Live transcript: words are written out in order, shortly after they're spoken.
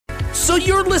So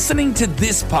you're listening to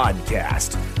this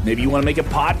podcast. Maybe you want to make a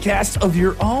podcast of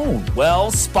your own.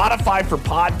 Well, Spotify for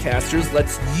Podcasters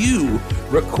lets you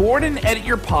record and edit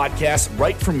your podcast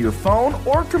right from your phone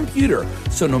or computer.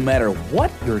 So no matter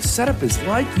what your setup is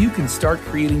like, you can start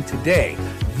creating today.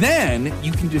 Then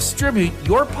you can distribute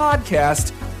your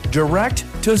podcast direct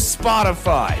to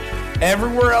Spotify.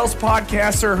 Everywhere else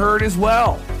podcasts are heard as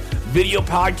well. Video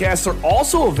podcasts are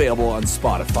also available on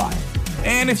Spotify.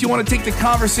 And if you want to take the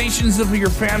conversations of your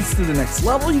fans to the next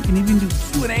level, you can even do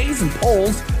Q&As and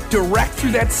polls direct through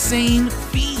that same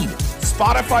feed.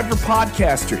 Spotify for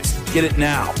Podcasters. Get it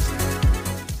now.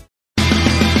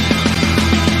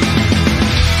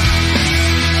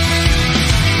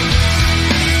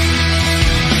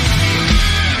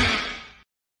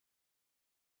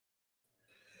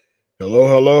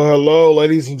 Hello,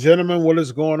 ladies and gentlemen. What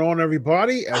is going on,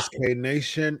 everybody? SK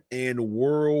Nation and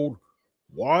worldwide.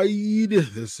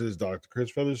 This is Dr.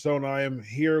 Chris Featherstone. I am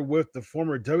here with the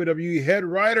former WWE head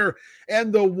writer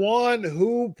and the one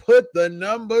who put the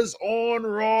numbers on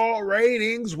Raw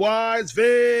ratings wise.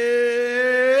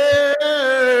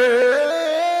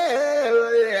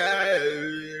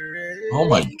 Oh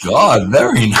my God!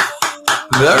 Very nice.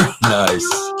 Very nice.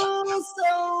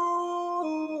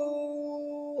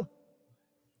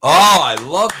 Oh, I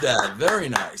love that. Very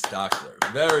nice, Doctor.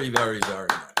 Very, very, very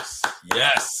nice.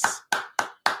 Yes.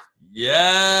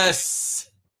 Yes.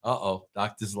 Uh-oh.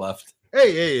 Doctor's left.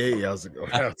 Hey. How's it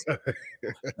going?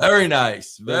 Very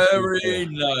nice. Very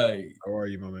nice. How are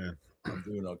you, my man? I'm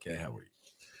doing okay. How are you?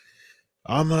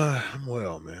 I'm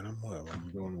well, man. I'm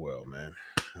doing well, man.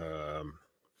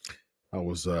 I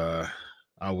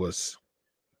was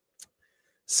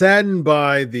saddened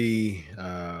by the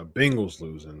Bengals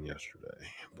losing yesterday,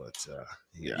 but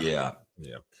yeah.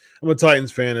 I'm a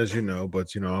Titans fan, as you know,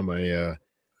 but I'm a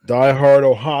diehard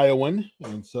Ohioan,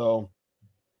 and so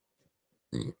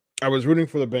I was rooting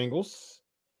for the Bengals.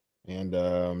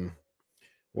 And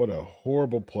what a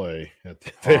horrible play at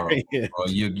the very end. Bro,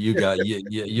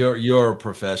 you're a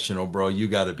professional, bro. You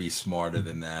got to be smarter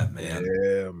than that, man.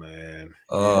 Yeah, man.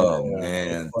 Oh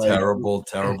man, terrible.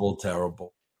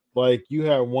 Like, you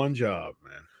had one job,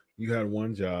 man. You had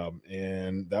one job,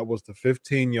 and that was the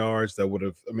 15 yards that would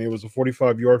have, it was a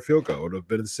 45-yard field goal. It would have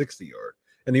been a 60-yard.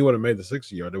 And he would have made the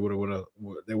 60-yard. They would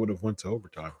have went to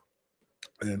overtime.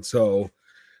 And so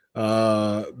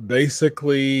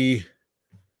basically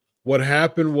what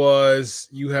happened was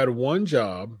you had one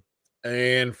job,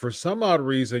 and for some odd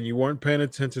reason you weren't paying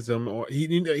attention to him, or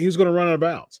he was going to run out of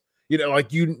bounds.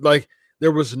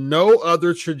 There was no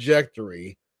other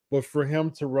trajectory but for him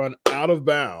to run out of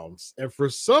bounds. And for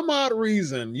some odd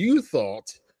reason, you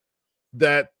thought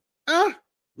that,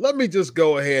 let me just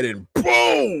go ahead and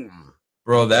boom.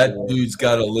 Bro, that dude's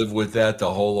got to live with that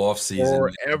the whole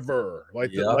offseason. Forever.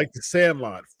 Like the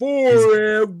Sandlot.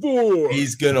 Forever.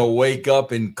 He's going to wake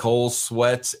up in cold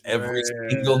sweats every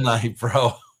single night,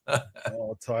 bro.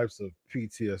 All types of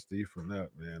PTSD from that,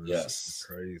 man. It's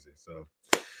crazy. So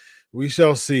we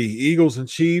shall see. Eagles and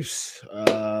Chiefs,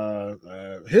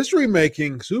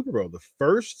 history-making Super Bowl, the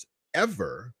first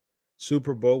ever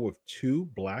Super Bowl with two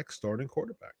black starting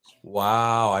quarterbacks.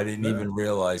 Wow, I didn't even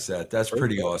realize that. That's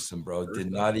pretty awesome, bro.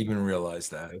 Did not even realize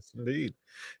that. Yes, indeed.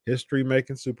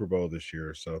 History-making Super Bowl this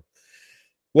year. So,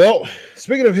 well,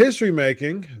 speaking of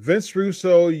history-making, Vince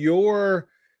Russo, your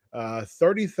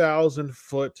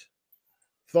 30,000-foot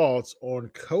thoughts on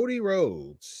Cody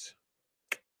Rhodes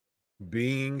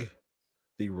being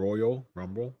the Royal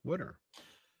Rumble winner.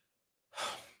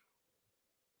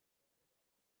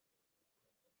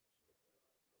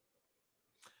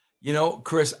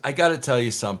 Chris, I got to tell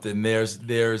you something. There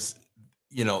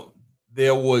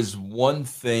was one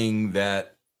thing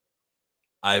that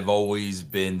I've always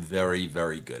been very,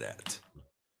 very good at.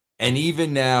 And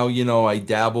even now, I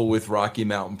dabble with Rocky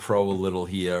Mountain Pro a little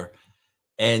here.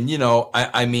 And,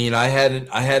 I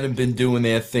hadn't been doing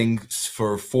their thing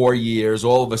for 4 years.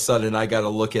 All of a sudden, I got to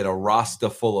look at a roster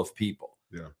full of people.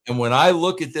 Yeah. And when I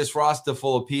look at this roster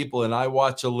full of people and I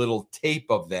watch a little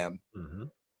tape of them,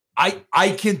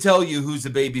 I can tell you who's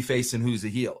a babyface and who's a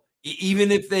heel.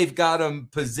 Even if they've got them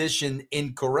positioned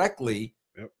incorrectly,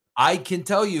 I can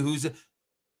tell you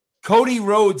Cody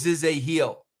Rhodes is a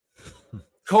heel.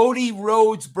 Cody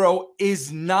Rhodes, bro,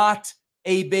 is not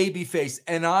a babyface,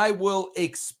 and I will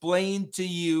explain to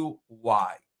you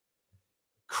why.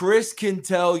 Chris can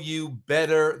tell you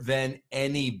better than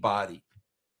anybody.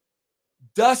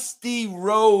 Dusty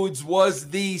Rhodes was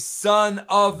the son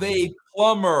of a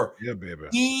plumber. Yeah, baby.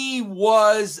 He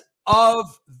was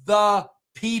of the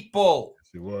people. Yes,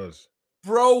 he was.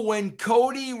 Bro, when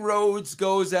Cody Rhodes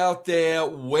goes out there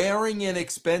wearing an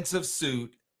expensive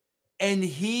suit and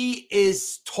he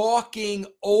is talking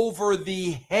over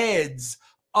the heads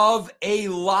of a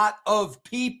lot of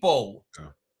people.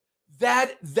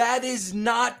 That is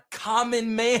not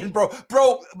common man, bro.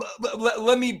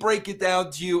 Let me break it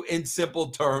down to you in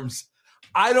simple terms.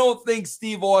 I don't think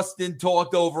Steve Austin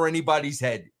talked over anybody's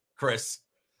head, Chris.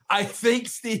 I think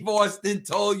Steve Austin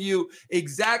told you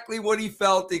exactly what he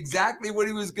felt, exactly what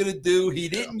he was going to do. He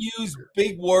didn't use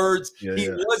big words. He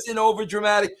wasn't over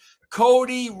dramatic.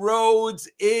 Cody Rhodes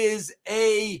is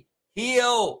a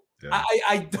heel. Yeah.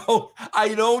 I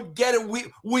don't get it.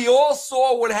 We all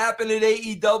saw what happened at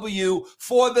AEW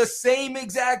for the same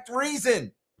exact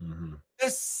reason. Mm-hmm. The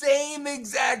same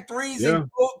exact reason.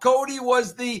 Yeah. Cody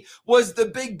was the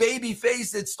big baby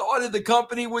face that started the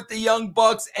company with the Young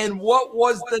Bucks. And what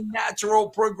was the natural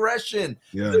progression?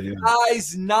 The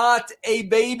guy's not a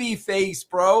baby face,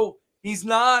 bro. He's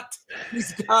not.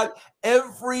 He's got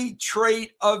every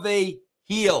trait of a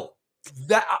heel.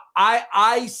 That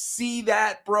I see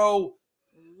that, bro,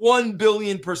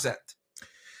 1,000,000,000%.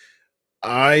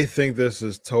 I think this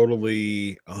is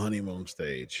totally a honeymoon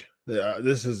stage.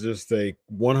 This is just a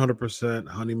 100%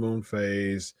 honeymoon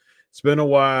phase. It's been a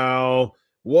while.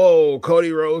 Whoa,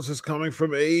 Cody Rhodes is coming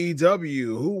from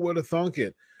AEW. Who would have thunk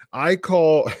it?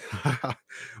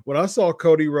 When I saw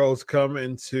Cody Rhodes come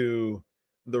into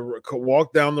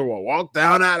walk down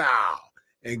that aisle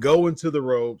and go into the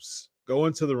ropes, go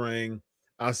into the ring,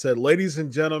 I said, ladies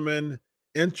and gentlemen,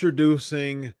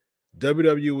 introducing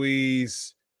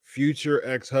WWE's future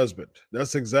ex-husband.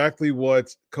 That's exactly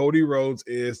what Cody Rhodes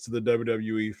is to the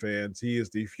WWE fans. He is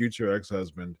the future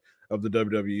ex-husband of the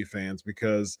WWE fans,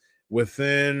 because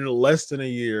within less than a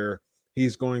year,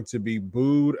 he's going to be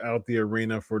booed out the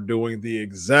arena for doing the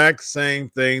exact same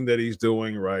thing that he's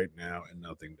doing right now and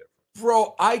nothing different.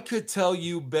 Bro, I could tell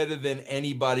you better than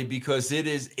anybody, because it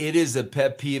is a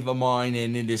pet peeve of mine,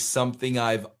 and it is something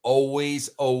I've always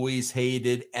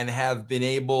hated and have been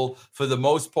able, for the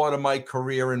most part of my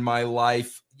career in my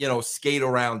life, skate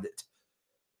around it.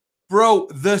 Bro,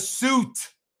 the suit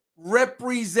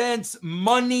represents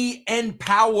money and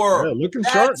power. Yeah, looking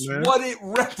sharp, That's man. what it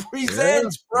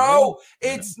represents, bro.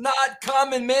 It's not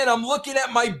common, man. I'm looking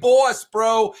at my boss,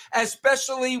 bro,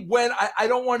 especially when I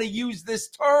don't want to use this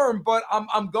term, but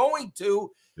I'm going to.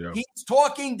 Yeah. He's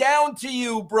talking down to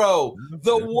you, bro.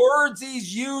 The words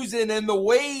he's using and the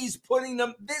way he's putting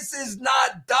them, this is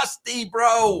not Dusty,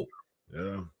 bro.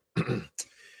 Yeah.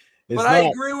 But I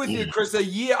agree with you, Chris. A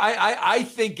year, I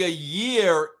think a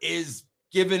year is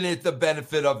giving it the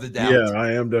benefit of the doubt. Yeah,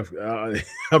 I am definitely.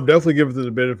 I'm definitely giving it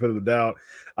the benefit of the doubt.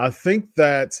 I think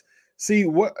that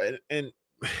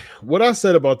what I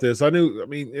said about this,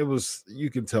 it was, you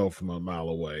can tell from a mile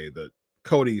away that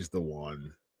Cody's the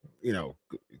one.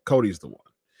 Cody's the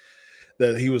one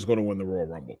that he was going to win the Royal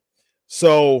Rumble.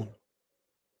 So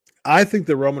I think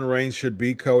that Roman Reigns should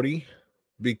beat Cody,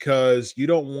 because you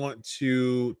don't want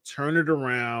to turn it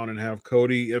around and have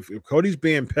Cody, if Cody's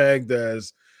being pegged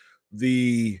as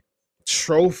the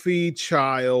trophy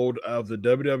child of the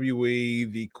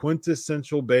WWE, the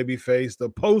quintessential babyface, the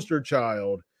poster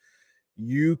child,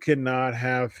 you cannot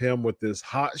have him with this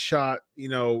hot shot,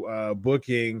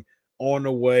 booking on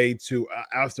the way to,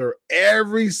 after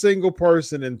every single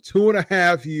person in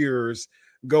 2.5 years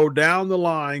go down the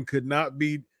line could not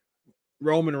beat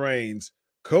Roman Reigns.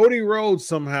 Cody Rhodes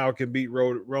somehow can beat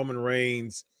Roman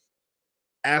Reigns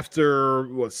after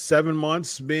 7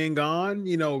 months being gone,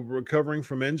 recovering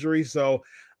from injury. So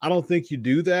I don't think you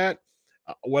do that.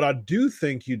 What I do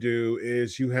think you do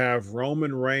is you have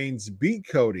Roman Reigns beat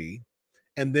Cody,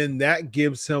 and then that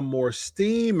gives him more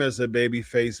steam as a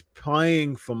babyface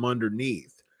playing from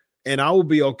underneath. And I will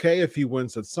be okay if he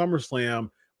wins at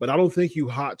SummerSlam, but I don't think you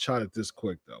hot shot it this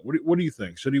quick, though. What do you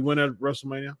think? Should he win at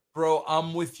WrestleMania? Bro,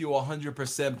 I'm with you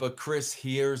 100%. But Chris,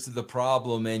 here's the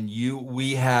problem, and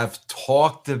we have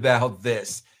talked about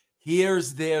this.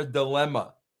 Here's their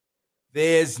dilemma.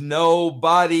 There's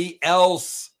nobody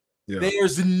else. Yeah.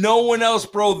 There's no one else,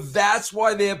 bro. That's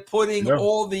why they're putting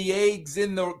all the eggs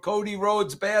in the Cody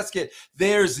Rhodes basket.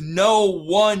 There's no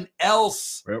one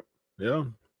else. Yep. Yeah.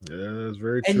 Yeah, that's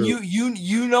very true. And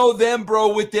you know them,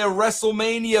 bro, with their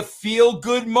WrestleMania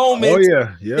feel-good moments.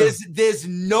 Oh, yeah. There's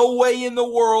no way in the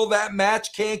world that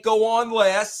match can't go on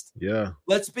last. Yeah.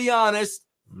 Let's be honest.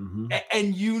 Mm-hmm.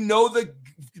 And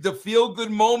the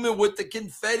feel-good moment with the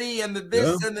confetti and the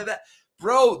this and the that.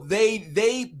 Bro,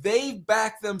 they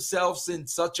back themselves in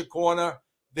such a corner.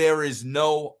 There is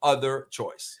no other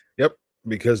choice. Yep,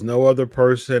 because no other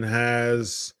person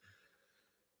has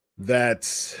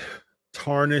that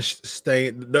tarnished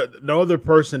stain. No other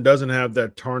person doesn't have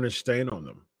that tarnished stain on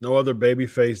them. No other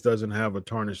babyface doesn't have a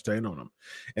tarnished stain on them.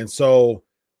 And so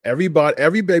every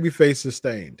babyface is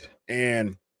stained.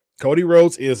 And Cody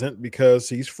Rhodes isn't because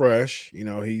he's fresh. You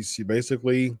know, he's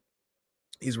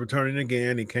returning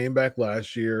again. He came back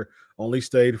last year, only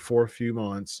stayed for a few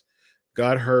months,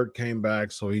 got hurt, came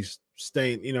back. So he's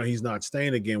staying, he's not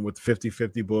staying again with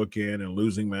 50-50 bookend and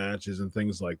losing matches and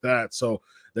things like that. So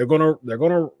they're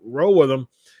gonna roll with him.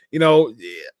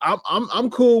 I'm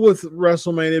cool with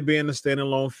WrestleMania being a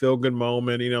standalone feel good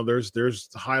moment. There's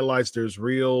highlights, there's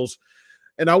reels.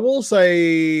 And I will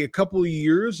say a couple of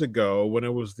years ago when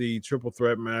it was the triple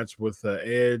threat match with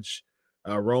Edge,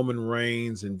 Roman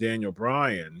Reigns, and Daniel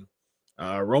Bryan,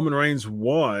 Roman Reigns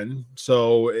won.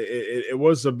 So it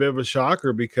was a bit of a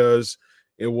shocker because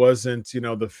it wasn't,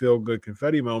 the feel good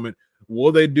confetti moment.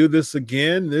 Will they do this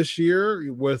again this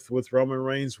year with Roman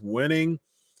Reigns winning?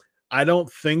 I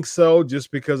don't think so, just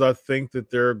because I think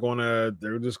that they're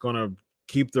just gonna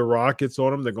keep the rockets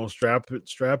on them. They're gonna strap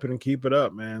it and keep it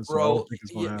up, man. So I Bro, don't think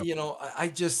it's gonna happen. I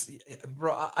just,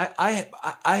 bro,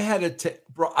 I had to take,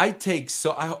 bro. I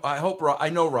hope, I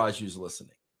know Raju's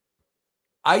listening.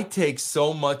 I take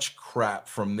so much crap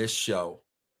from this show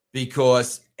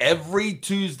because every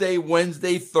Tuesday,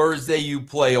 Wednesday, Thursday, you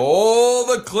play all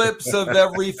the clips of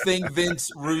everything Vince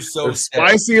Russo The said.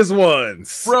 spiciest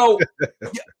ones. Bro,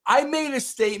 I made a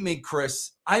statement,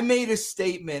 Chris. I made a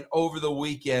statement over the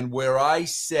weekend where I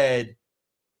said,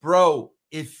 bro,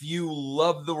 if you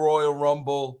love the Royal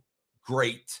Rumble,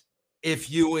 great. If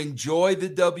you enjoy the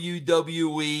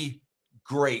WWE,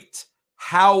 great.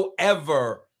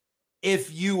 However,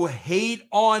 if you hate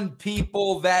on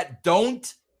people that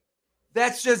don't,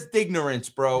 that's just ignorance,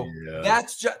 bro. Yeah.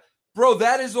 That's just, bro,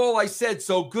 that is all I said.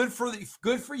 So good for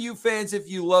you fans if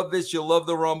you love this, you love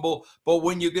the Rumble. But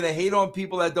when you're going to hate on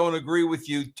people that don't agree with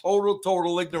you,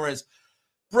 total ignorance.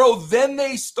 Bro, then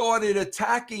they started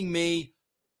attacking me,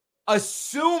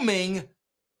 assuming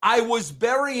I was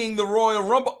burying the Royal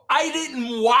Rumble. I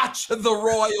didn't watch the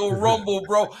Royal Rumble,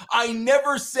 bro. I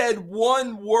never said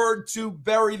one word to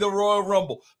bury the Royal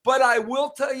Rumble. But I will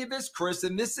tell you this, Chris,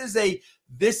 and this is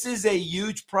a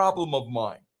huge problem of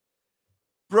mine.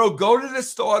 Bro, go to the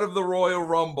start of the Royal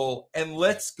Rumble and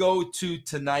let's go to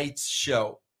tonight's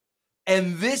show.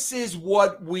 And this is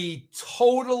what we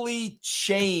totally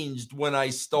changed when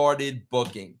I started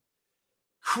booking.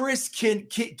 Chris,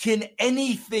 can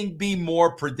anything be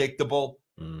more predictable?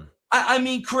 I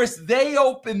mean, Chris, they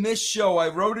open this show. I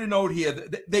wrote a note here.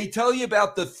 They tell you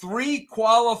about the 3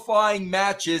 qualifying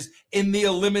matches in the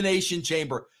Elimination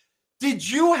Chamber. Did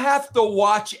you have to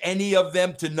watch any of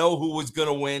them to know who was going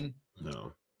to win?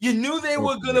 No. You knew they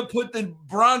were going to put the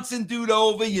Bronson dude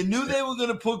over. You knew they were going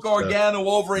to put Gargano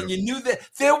over. And you knew that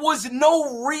there was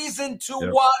no reason to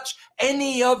watch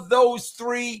any of those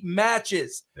 3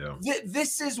 matches.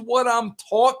 This is what I'm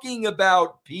talking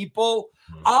about, people.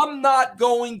 I'm not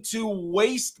going to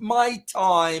waste my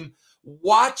time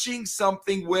watching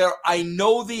something where I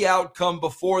know the outcome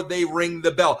before they ring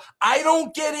the bell. I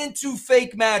don't get into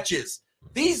fake matches.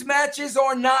 These matches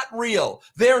are not real.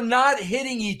 They're not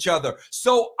hitting each other.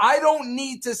 So I don't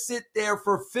need to sit there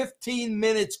for 15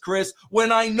 minutes, Chris,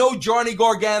 when I know Johnny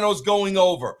Gargano's going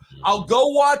over. I'll go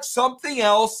watch something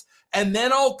else, and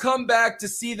then I'll come back to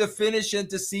see the finish and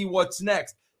to see what's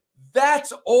next.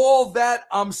 That's all that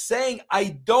I'm saying.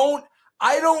 I don't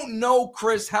know,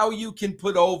 Chris, how you can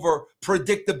put over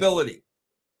predictability.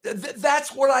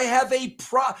 That's what I have a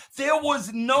There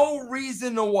was no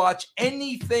reason to watch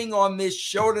anything on this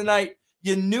show tonight.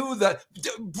 You knew that.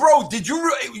 Bro,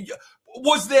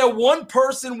 was there one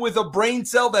person with a brain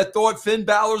cell that thought Finn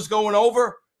Balor's going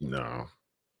over? No.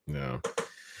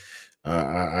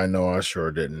 I know I sure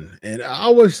didn't. And I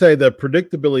always say that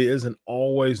predictability isn't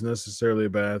always necessarily a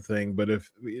bad thing, but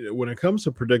when it comes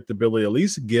to predictability, at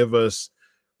least give us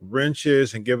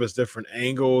wrenches and give us different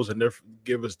angles and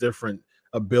give us different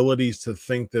abilities to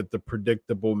think that the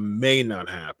predictable may not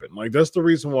happen. Like, that's the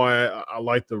reason why I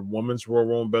like the women's Royal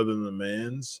Rumble better than the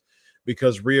men's,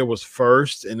 because Rhea was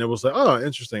first and it was like, oh,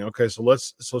 interesting. Okay,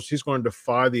 so she's going to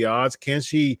defy the odds. Can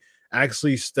she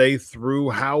actually stay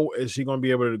through? How is she going to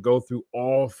be able to go through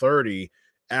all 30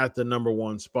 at the number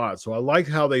 1 spot? So I like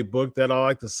how they booked that. I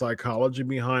like the psychology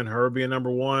behind her being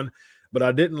number 1. But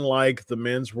I didn't like the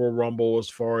men's Royal Rumble as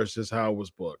far as just how it was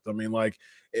booked. I mean, like,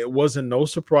 it wasn't no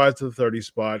surprise to the 30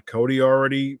 spot. Cody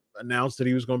already announced that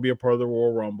he was going to be a part of the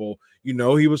Royal Rumble. He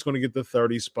was going to get the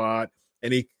 30 spot.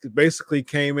 And he basically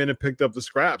came in and picked up the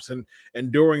scraps.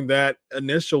 And during that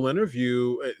initial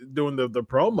interview, doing the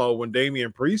promo, when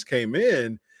Damian Priest came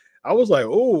in, I was like,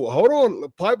 oh, hold on,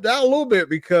 pipe down a little bit,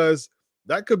 because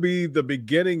that could be the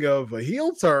beginning of a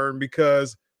heel turn,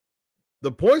 because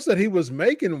the points that he was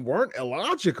making weren't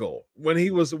illogical when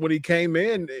he came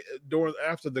in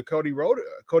after the Cody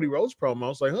Rhodes promo. I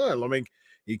was like,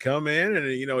 he come in and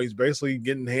he's basically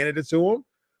getting handed it to him.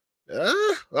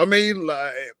 I mean,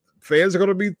 like, fans are going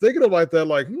to be thinking about that,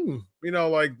 like,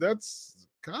 like that's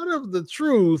kind of the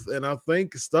truth. And I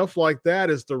think stuff like that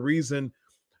is the reason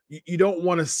you don't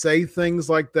want to say things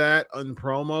like that on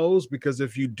promos, because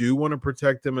if you do want to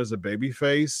protect him as a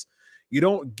babyface, you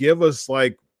don't give us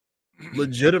like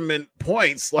legitimate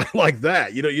points like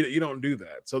that. You don't do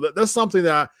that. So that's something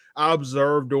that I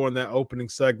observed during that opening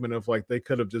segment of like they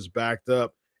could have just backed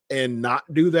up and not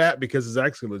do that because it's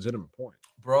actually a legitimate point.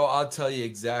 Bro, I'll tell you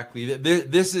exactly.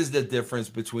 This is the difference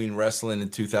between wrestling in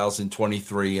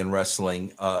 2023 and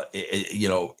wrestling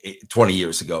 20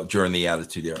 years ago during the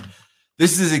Attitude Era.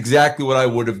 This is exactly what I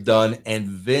would have done, and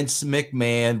Vince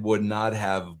McMahon would not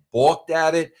have balked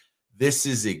at it. This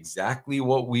is exactly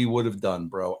what we would have done,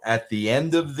 bro. At the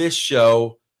end of this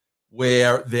show,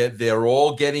 where they're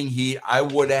all getting heat, I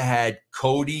would have had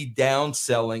Cody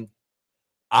downselling.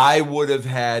 I would have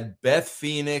had Beth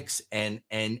Phoenix and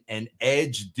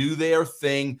Edge do their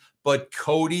thing, but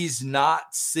Cody's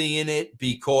not seeing it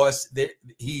because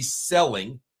he's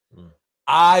selling.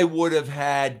 I would have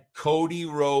had Cody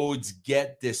Rhodes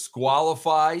get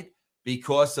disqualified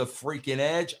because of freaking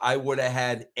Edge. I would have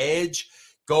had Edge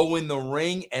go in the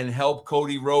ring and help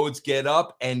Cody Rhodes get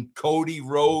up, and Cody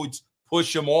Rhodes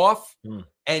push him off.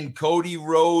 And Cody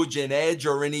Rhodes and Edge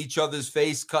are in each other's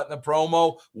face cutting a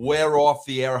promo. We're off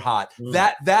the air hot.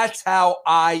 That's how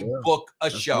I book a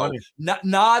show.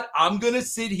 Not I'm going to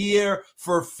sit here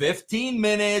for 15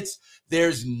 minutes.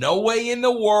 There's no way in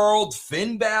the world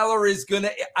Finn Balor is going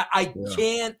to – I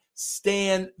can't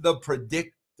stand the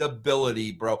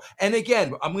predictability, bro. And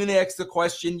again, I'm going to ask the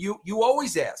question you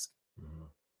always ask.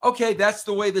 Okay, that's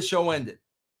the way the show ended.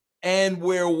 And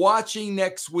we're watching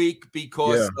next week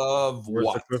because of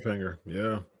what? The cliffhanger.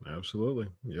 Yeah, absolutely.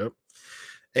 Yep.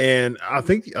 And I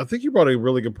think you brought a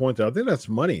really good point there. I think that's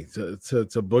money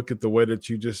to book it the way that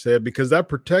you just said, because that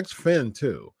protects Finn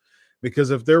too. Because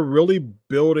if they're really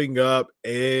building up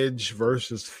Edge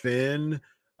versus Finn,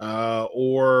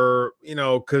 or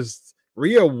because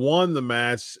Rhea won the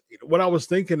match, what I was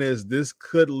thinking is this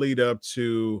could lead up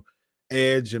to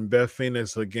Edge and Beth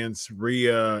Phoenix against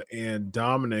Rhea and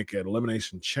Dominic at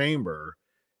Elimination Chamber,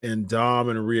 and Dom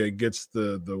and Rhea gets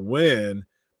the win.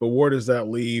 But where does that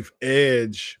leave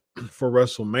Edge for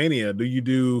WrestleMania? Do you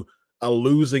do a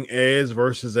losing Edge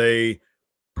versus a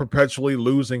perpetually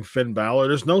losing Finn Balor?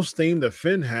 There's no steam that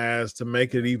Finn has to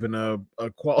make it even a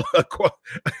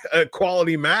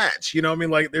quality match. You know what I mean?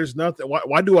 Like, there's nothing.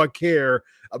 Why do I care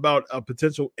about a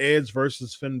potential Edge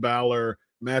versus Finn Balor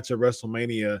match at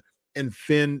WrestleMania? And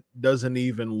Finn doesn't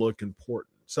even look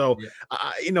important. So,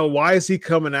 why is he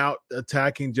coming out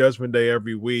attacking Judgment Day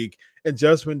every week? And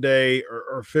Judgment Day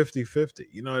are 50-50.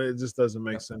 It just doesn't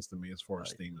make sense to me as far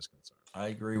as steam is concerned. I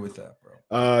agree with that,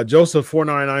 bro. Joseph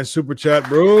 499 super chat,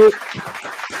 bro.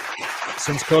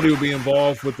 Since Cody will be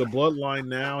involved with the bloodline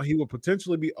now, he will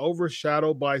potentially be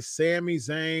overshadowed by Sami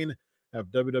Zayn. Have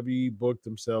WWE booked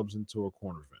themselves into a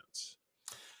corner fence?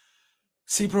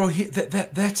 See, bro,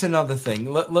 that's another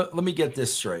thing. Let me get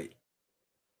this straight.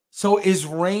 So is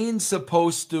Reigns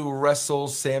supposed to wrestle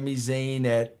Sami Zayn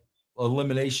at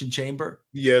Elimination Chamber?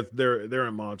 Yeah, they're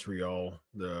in Montreal.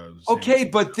 Okay,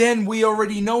 but then we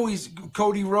already know he's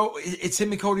Cody Rhodes. It's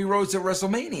him and Cody Rhodes at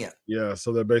WrestleMania. Yeah,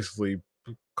 so that basically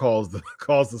calls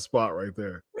the spot right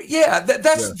there. Yeah,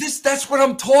 that's what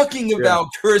I'm talking about,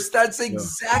 Chris. That's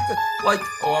exactly like.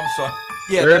 Oh, I'm sorry.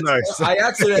 Yeah, very nice. I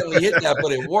accidentally hit that,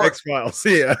 but it worked. X-Files,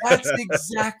 yeah. That's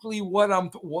exactly what I'm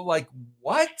like.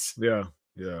 What? Yeah.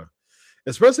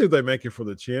 Especially if they make it for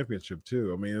the championship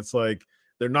too. I mean, it's like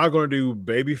they're not going to do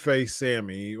babyface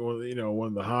Sammy, or one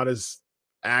of the hottest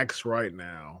acts right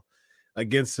now,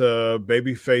 against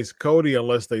babyface Cody,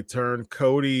 unless they turn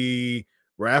Cody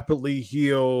rapidly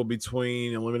heel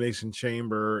between Elimination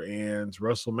Chamber and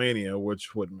WrestleMania,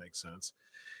 which wouldn't make sense.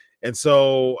 And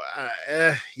so,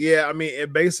 I mean,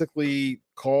 it basically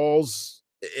spoils,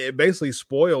 the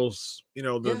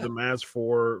match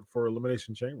for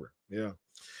Elimination Chamber. Yeah.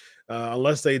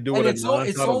 Unless they do it. It's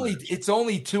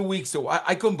only 2 weeks. So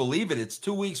I couldn't believe it. It's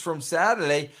 2 weeks from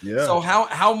Saturday. Yeah. So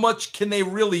how much can they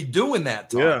really do in that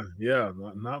time? Yeah.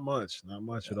 Not much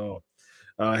at all.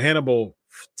 Hannibal,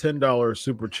 $10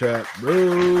 super chat.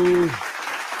 Boo.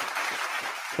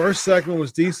 First segment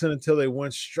was decent until they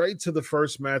went straight to the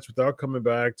first match without coming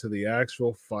back to the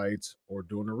actual fight or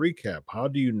doing a recap. How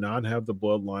do you not have the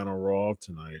bloodline on Raw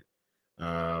tonight?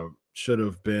 Should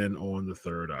have been on the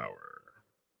third hour.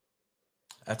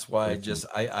 That's why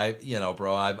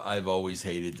bro, I've always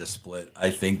hated the split.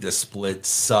 I think the split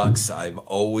sucks. I've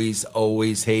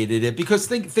always hated it because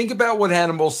think about what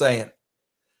Hannibal's saying.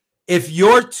 If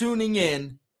you're tuning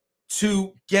in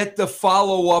to get the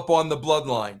follow up on the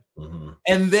bloodline,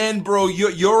 and then, bro,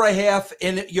 you're a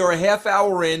half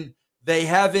hour in, they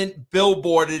haven't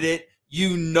billboarded it,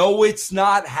 you know it's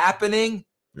not happening.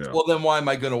 Yeah. Well, then why am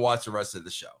I going to watch the rest of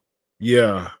the show?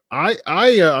 Yeah, I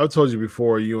told you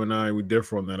before, you and I, we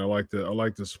differ on that. I like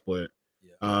the split.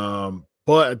 Yeah.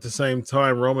 But at the same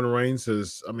time, Roman Reigns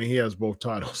he has both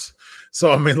titles.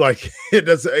 So like it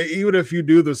does, even if you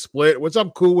do the split, which I'm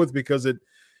cool with, because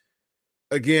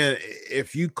again,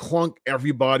 if you clunk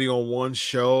everybody on one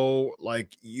show,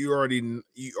 like you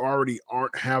already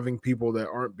aren't having people that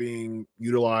aren't being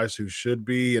utilized who should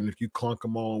be, and if you clunk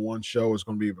them all on one show, it's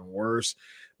going to be even worse.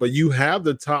 But you have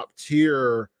the top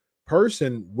tier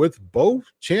person with both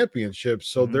championships,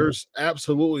 so there's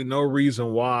absolutely no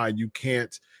reason why you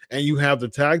can't. And you have the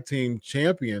tag team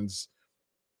champions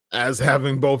as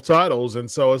having both titles, and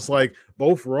so it's like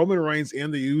both Roman Reigns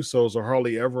and the Usos are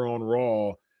hardly ever on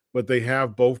Raw, but they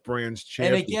have both brands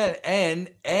champions. And again,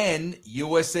 and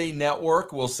USA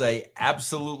Network will say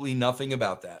absolutely nothing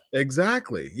about that.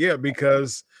 Exactly, yeah,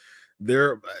 because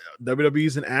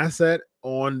WWE's an asset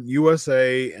on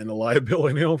USA and a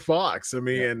liability on Fox.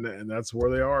 And that's where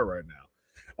they are right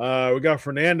now. We got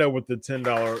Fernando with the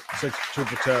 $10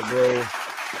 super chat, bro.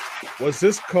 Was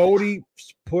this Cody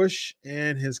push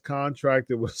in his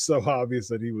contract? It was so obvious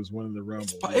that he was winning the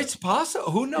Rumble. It's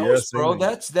possible. Who knows, bro?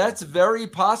 That's very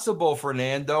possible,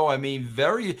 Fernando. I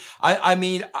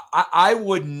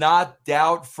would not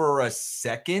doubt for a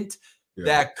second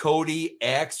that Cody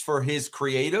asked for his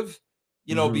creative,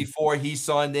 before he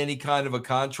signed any kind of a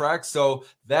contract. So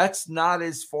that's not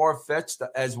as far-fetched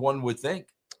as one would think.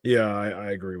 Yeah,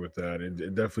 I agree with that.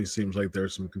 It definitely seems like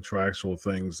there's some contractual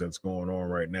things that's going on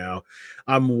right now.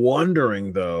 I'm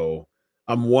wondering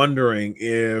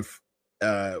if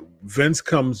Vince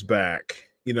comes back,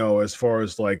 as far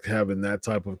as like having that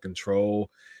type of control,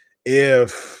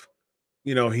 if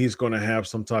he's going to have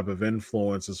some type of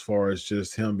influence as far as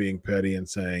just him being petty and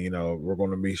saying, we're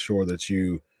going to be sure that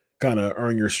you kind of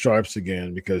earn your stripes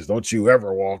again, because don't you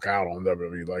ever walk out on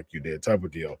WWE like you did, type of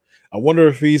deal. I wonder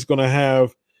if he's going to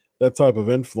have that type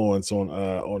of influence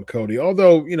on Cody.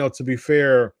 Although, to be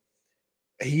fair,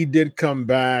 he did come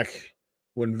back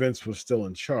when Vince was still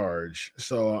in charge.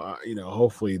 So,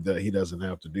 hopefully that he doesn't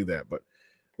have to do that. But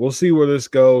we'll see where this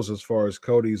goes as far as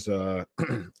Cody's the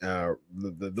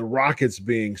rockets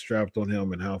being strapped on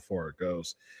him and how far it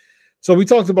goes. So we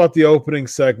talked about the opening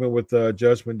segment with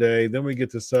Judgment Day. Then we get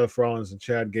to Seth Rollins and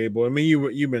Chad Gable.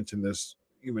 You mentioned this.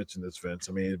 You mentioned this, Vince.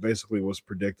 It basically was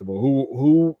predictable.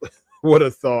 Who would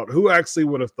have thought? Who actually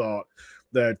would have thought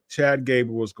that Chad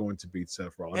Gable was going to beat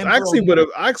Seth Rollins? I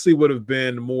actually would have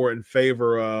been more in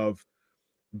favor of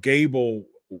Gable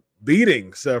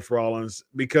beating Seth Rollins,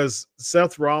 because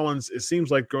Seth Rollins, it seems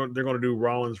like they're going to do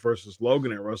Rollins versus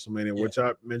Logan at WrestleMania, which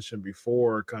I mentioned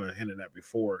before, kind of hinted at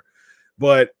before.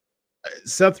 But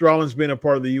Seth Rollins being a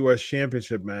part of the U.S.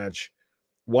 Championship match,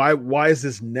 why is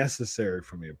this necessary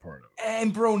for me a part of it?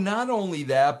 And bro, not only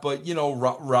that, but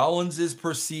Rollins is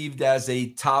perceived as a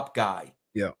top guy.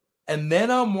 Yeah. And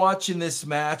then I'm watching this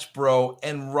match, bro,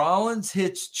 and Rollins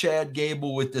hits Chad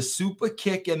Gable with the super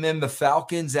kick and then the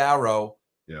Falcon's arrow.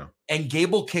 Yeah. And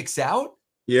Gable kicks out.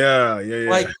 Yeah.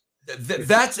 Like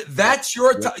that's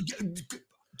your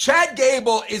Chad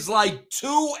Gable is like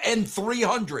 200 and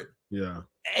 300. Yeah.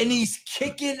 And he's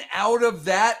kicking out of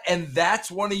that, and that's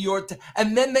one of your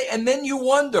and then you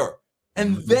wonder.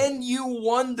 And then you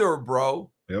wonder,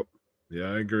 bro. Yep.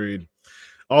 Yeah, I agreed.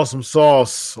 Awesome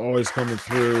Sauce always coming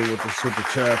through with the super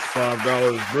chat,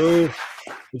 $5, bro.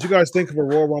 What you guys think of a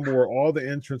Royal Rumble where all the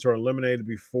entrants are eliminated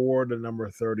before the number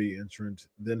 30 entrant,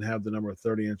 then have the number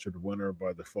 30 entrant winner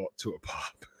by default to a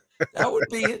pop? That would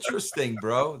be interesting,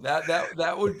 bro.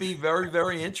 That would be very,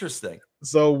 very interesting.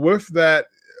 So with that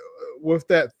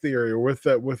theory, or with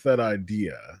that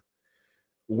idea,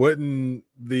 wouldn't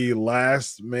the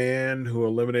last man who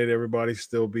eliminated everybody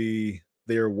still be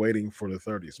there waiting for the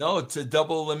 30s? No, it's a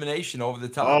double elimination over the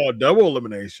top. Oh, double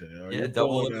elimination. Yeah,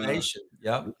 double elimination.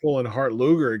 Yeah. You're pulling Hart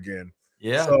Luger again.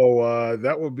 Yeah. So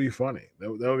that would be funny. That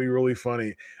would be really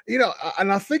funny.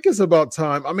 And I think it's about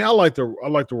time. I like the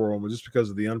Royal Rumble just because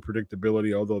of the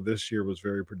unpredictability, although this year was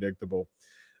very predictable.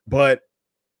 But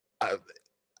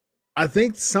I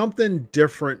think something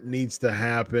different needs to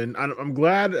happen. I'm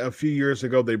glad a few years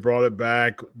ago they brought it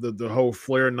back, the whole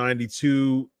Flair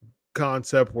 92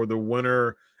 concept where the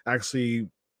winner actually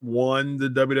won the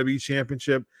WWE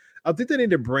Championship. I think they need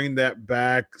to bring that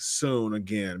back soon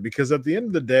again, because at the end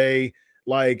of the day,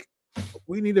 like,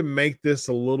 we need to make this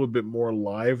a little bit more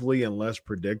lively and less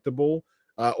predictable,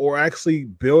 or actually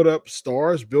build up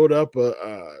stars, build up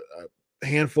a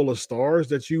handful of stars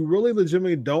that you really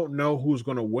legitimately don't know who's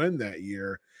going to win that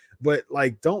year. But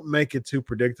like, don't make it too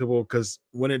predictable, because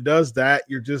when it does that,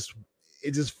 it just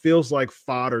feels like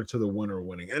fodder to the winner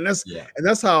winning. And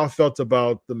that's how I felt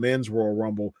about the men's Royal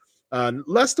Rumble.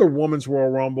 Less the women's Royal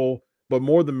Rumble, but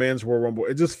more the men's Royal Rumble.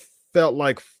 It just felt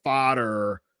like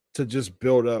fodder to just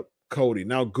build up Cody.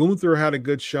 Now Gunther had a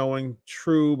good showing,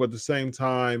 true, but at the same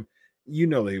time,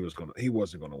 that he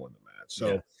wasn't gonna win the match.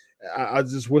 So I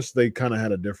just wish they kind of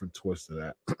had a different twist to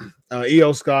that.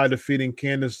 Io Sky defeating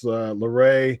Candice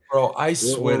LeRae. Bro, I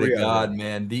swear to God,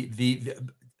 man. The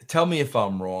tell me if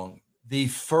I'm wrong. The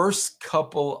first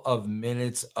couple of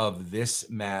minutes of this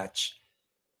match,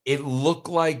 it looked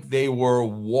like they were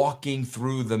walking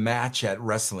through the match at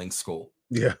wrestling school.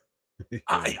 Yeah.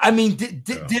 I mean, did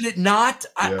it not?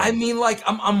 I mean, like,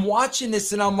 I'm watching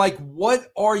this and I'm like,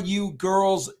 what are you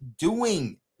girls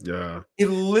doing? Yeah. It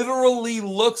literally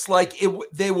looks like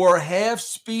they were half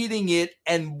speeding it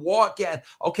and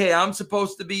okay, I'm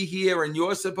supposed to be here and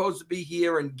you're supposed to be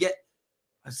here and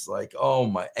it's like, oh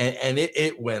my, and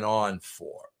it went on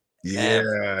for.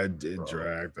 It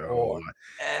dragged a whole lot.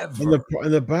 And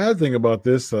the bad thing about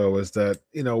this, though, is that,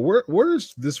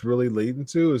 where's this really leading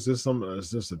to? Is this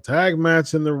a tag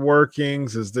match in the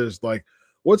workings? Is this like,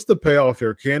 what's the payoff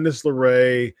here? Candice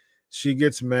LeRae, she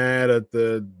gets mad at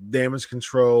the Damage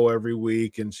Control every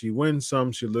week, and she wins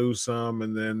some, she lose some,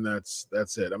 and then that's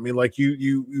it. I mean, like,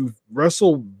 you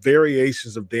wrestle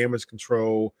variations of Damage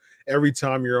Control every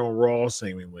time you're on Raw,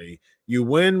 seemingly. You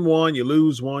win one, you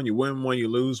lose one, you win one, you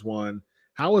lose one.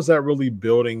 How is that really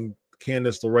building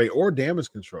Candice LeRae or Damage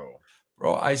Control?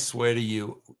 Bro, I swear to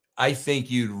you, I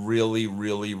think you'd really,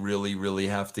 really, really, really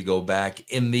have to go back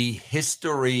in the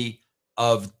history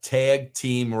of tag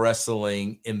team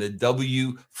wrestling from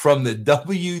the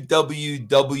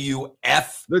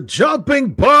WWF. The Jumping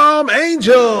Bomb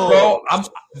Angel. Bro,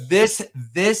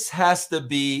 this has to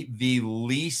be the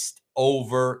least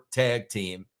over tag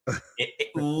team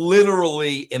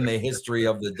literally in the history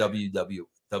of the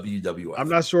WWF. I'm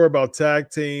not sure about tag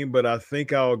team, but I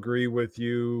think I'll agree with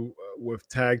you with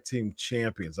tag team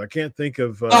champions. I can't think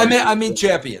of. I mean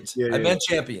champions. I meant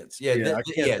champions. I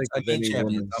can't think of any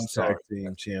champions. I'm sorry. Tag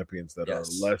team champions that are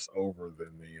less over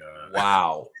than the.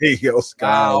 Wow. Io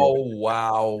Sky.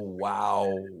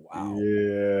 Wow.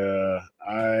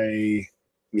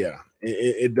 Yeah.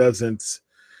 It doesn't.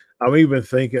 I'm even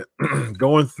thinking,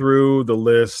 going through the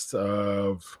list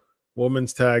of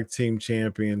women's tag team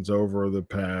champions over the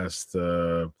past.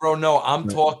 Bro, no, I'm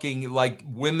talking like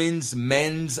women's,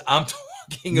 men's. I'm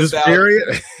talking about.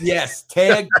 Period? Yes,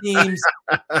 tag teams,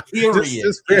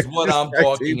 period, is what I'm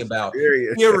talking about.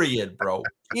 Period, bro.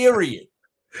 Period.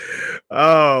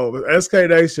 Oh, SK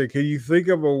Nation, can you think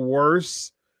of a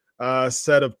worse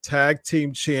set of tag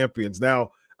team champions?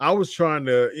 Now, I was trying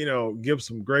to, give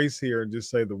some grace here and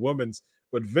just say the women's,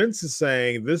 but Vince is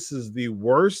saying this is the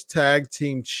worst tag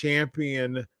team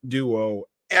champion duo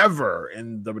ever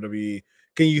in WWE.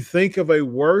 Can you think of a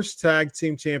worse tag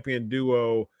team champion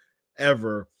duo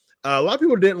ever? A lot of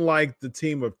people didn't like the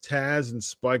team of Taz and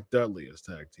Spike Dudley as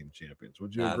tag team champions.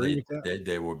 Would you agree with that?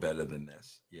 They were better than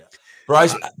this. Yeah. Bro,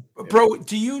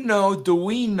 do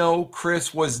we know,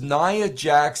 Chris, was Nia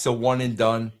Jax a one and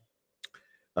done?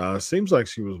 Seems like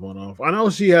she was one off. I know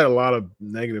she had a lot of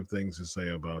negative things to say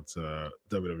about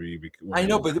WWE. I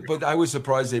know, but I was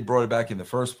surprised they brought it back in the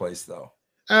first place, though.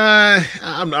 I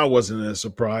wasn't as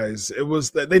surprised. It was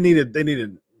that they needed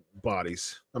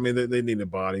bodies. I mean, they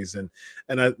needed bodies, and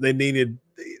they needed.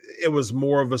 It was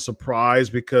more of a surprise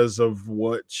because of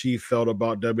what she felt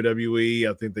about WWE.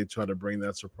 I think they tried to bring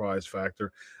that surprise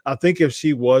factor. I think if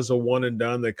she was a one and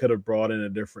done, they could have brought in a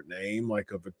different name, like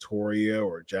a Victoria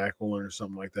or a Jacqueline or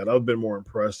something like that. I would have been more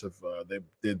impressed if they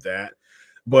did that.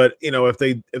 But if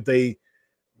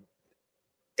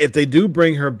they do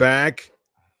bring her back,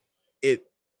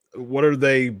 what are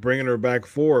they bringing her back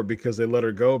for? Because they let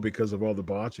her go because of all the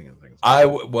botching and things.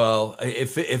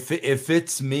 If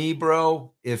it's me,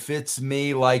 bro, if it's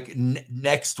me, like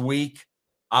next week,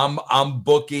 I'm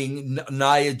booking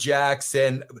Nia Jax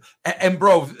and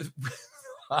bro,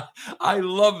 I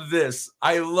love this.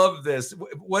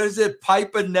 What is it?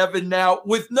 Piper Nevin now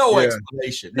with no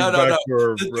explanation. No.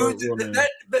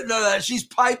 She's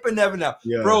Piper Nevin now.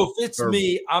 Yeah, bro, if it's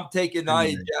me, I'm taking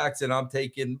Nia Jax and I'm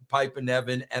taking Piper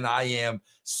Nevin, and I am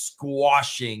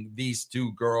squashing these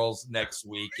two girls next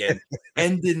week and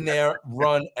ending their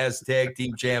run as tag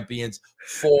team champions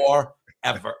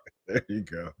forever. There you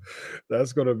go.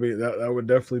 That's going to be that would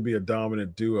definitely be a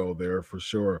dominant duo there for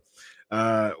sure.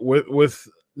 With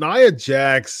Nia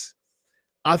Jax,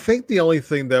 I think the only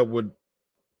thing that would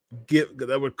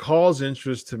cause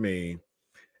interest to me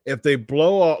if they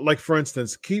blow off, like for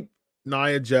instance, keep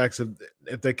Nia Jax.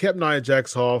 If they kept Nia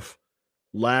Jax off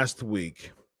last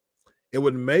week, it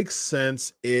would make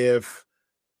sense if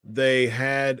they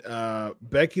had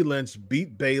Becky Lynch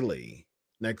beat Bayley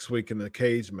next week in the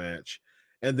cage match,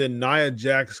 and then Nia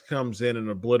Jax comes in and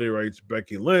obliterates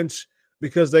Becky Lynch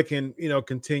because they can,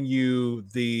 continue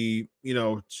the,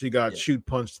 she got shoot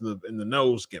punched in the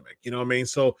nose gimmick. You know what I mean?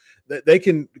 So they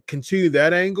can continue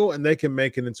that angle and they can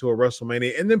make it into a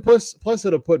WrestleMania. And then plus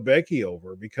it'll put Becky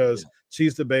over because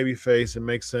she's the baby face and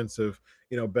makes sense of,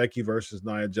 Becky versus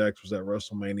Nia Jax was at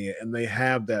WrestleMania, and they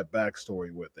have that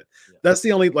backstory with it. Yeah. That's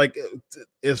the only,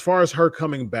 as far as her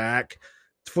coming back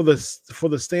for the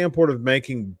standpoint of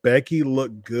making Becky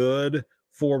look good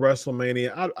for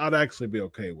WrestleMania, I'd actually be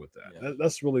okay with that. Yeah.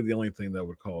 That's really the only thing that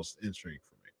would cause intrigue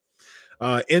for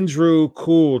me. Andrew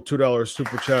Cool, $2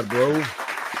 super chat, bro.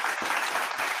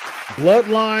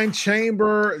 Bloodline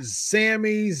Chamber,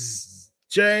 Sami,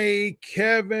 Jay,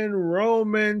 Kevin,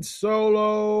 Roman,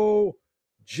 Solo,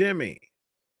 Jimmy.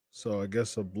 So I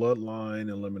guess a Bloodline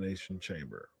Elimination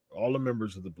Chamber. All the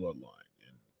members of the Bloodline,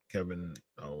 and Kevin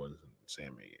Owens and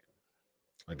Sami.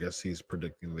 I guess he's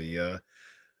predicting the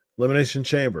Elimination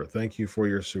Chamber. Thank you for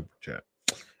your super chat.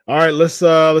 All right, let's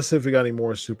see if we got any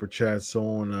more super chats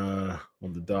on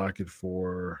the docket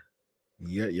for.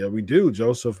 Yeah, we do.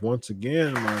 Joseph, once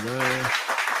again,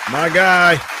 my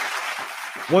guy.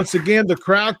 Once again, the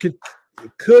crowd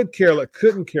couldn't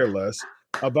care less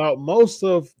about most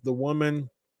of the women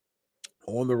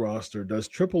on the roster. Does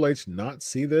Triple H not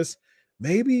see this?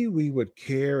 Maybe we would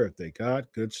care if they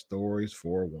got good stories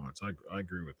for once. I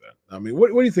agree with that. I mean,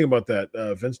 what do you think about that,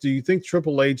 Vince? Do you think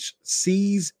Triple H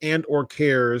sees and or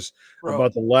cares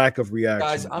about the lack of reaction?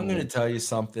 Guys, I'm going to tell you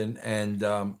something, and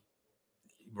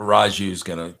Raju is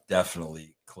going to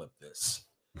definitely clip this.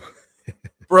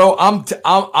 Bro,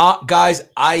 guys,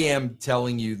 I am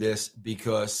telling you this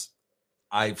because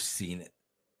I've seen it,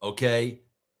 okay?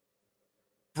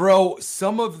 Bro,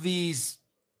 some of these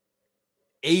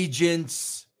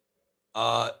agents,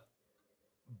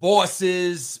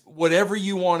 bosses, whatever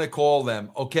you want to call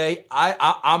them, okay?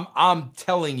 I'm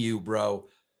telling you, bro,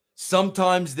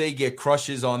 sometimes they get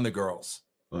crushes on the girls.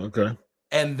 Okay.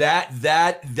 And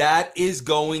that is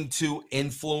going to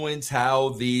influence how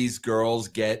these girls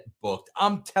get booked.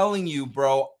 I'm telling you,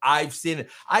 bro, I've seen it.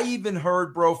 I even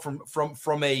heard, bro,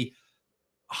 from a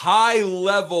high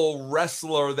level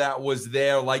wrestler that was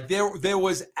there. Like there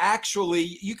was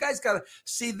actually, you guys got to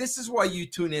see, this is why you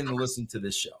tune in and listen to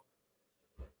this show.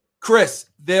 Chris,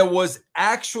 there was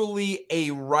actually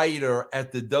a writer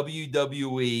at the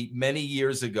WWE many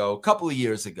years ago, a couple of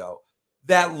years ago,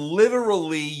 that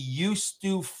literally used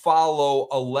to follow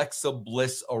Alexa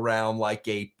Bliss around like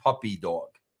a puppy dog.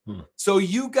 So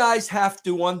you guys have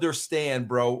to understand,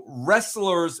 bro,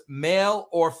 wrestlers, male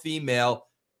or female,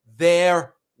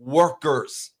 they're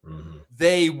workers. Mm-hmm.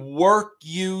 They work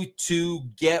you to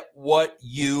get what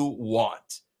you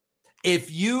want.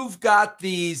 If you've got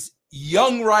these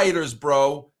young writers,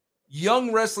 bro,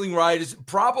 young wrestling writers,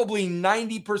 probably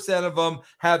 90% of them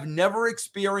have never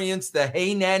experienced the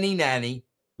hey nanny nanny.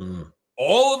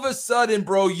 All of a sudden,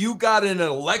 bro, you got an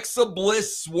Alexa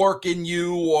Bliss working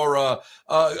you, or a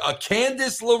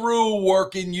Candice LaRue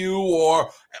working you,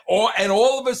 and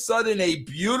all of a sudden a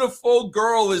beautiful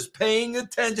girl is paying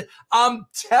attention. I'm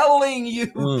telling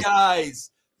you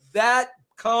guys, that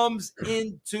comes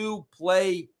into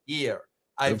play here.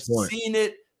 I've seen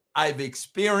it. I've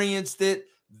experienced it.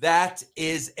 That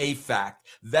is a fact.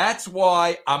 That's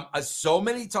why I'm so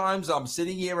many times I'm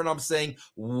sitting here and I'm saying,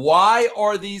 why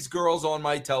are these girls on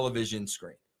my television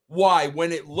screen? Why?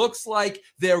 When it looks like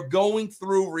they're going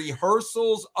through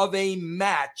rehearsals of a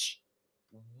match,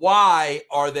 why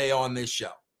are they on this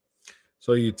show?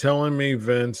 So you're telling me,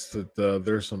 Vince, that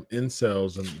there's some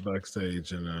incels in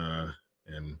backstage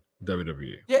in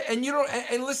WWE. Yeah, and you don't,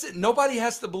 and listen, nobody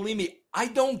has to believe me. I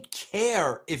don't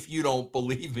care if you don't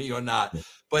believe me or not,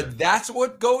 but that's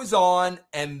what goes on,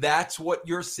 and that's what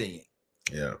you're seeing.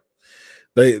 Yeah,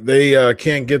 they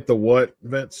can't get the what,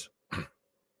 Vince? What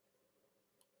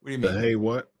do you mean? Hey,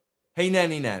 what? Hey,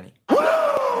 nanny, nanny.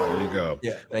 There you go.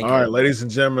 Yeah, thank you. All right, ladies and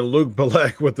gentlemen, Luke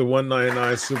Black with the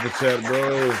 199 super chat,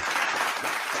 bro.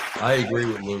 I agree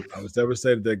with Luke. I was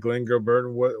devastated that Glenn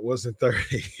Gilbertin wasn't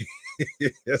 30.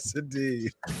 Yes,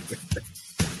 indeed.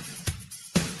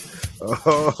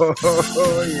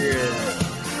 Oh,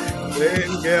 yeah.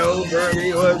 Glenn Gilbert,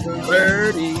 he wasn't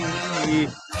 30.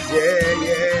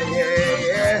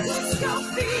 Yeah.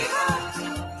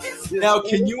 Now,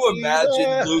 can you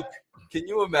imagine, Luke? Can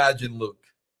you imagine, Luke?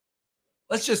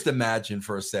 Let's just imagine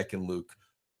for a second, Luke.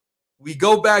 We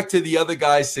go back to the other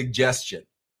guy's suggestion.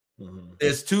 Mm-hmm.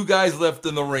 There's 2 guys left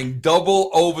in the ring, double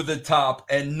over the top,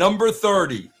 and number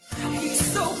 30.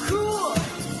 He's so cool.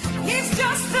 He's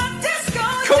just a disco.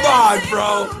 Come on,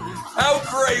 bro. How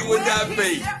great would that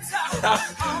be?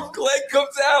 Glenn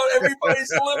comes out,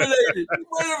 everybody's eliminated.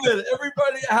 Wait a minute,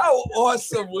 everybody, how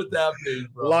awesome would that be,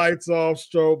 bro? Lights off,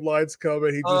 strobe lights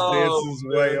coming. He just dances his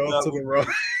way up to the road.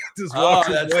 Just walks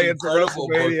his way into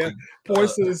WrestleMania,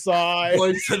 points to the side.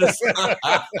 Points to the side.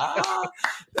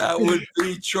 That would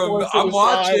be tremendous. I'm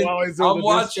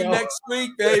watching next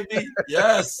week, baby.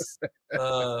 Yes.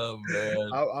 Oh, man.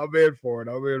 I'm in for it.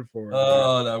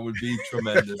 Oh, that would be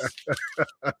tremendous.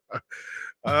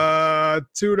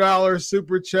 $2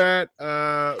 super chat.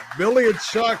 Billy and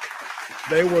Chuck,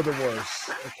 they were the worst,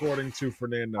 according to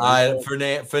Fernando.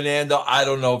 Fernando, I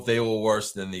don't know if they were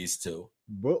worse than these two.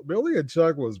 Billy and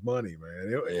Chuck was money,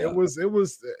 man. It was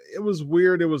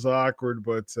weird. It was awkward,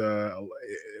 but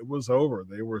it was over.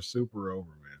 They were super over,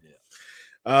 man.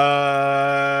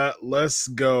 Yeah. Let's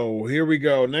go. Here we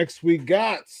go. Next we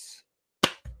got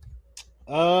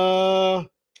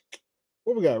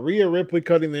what we got? Rhea Ripley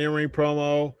cutting the in-ring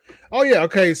promo. Oh yeah,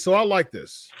 okay. So I like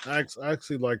this. I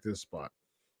actually like this spot.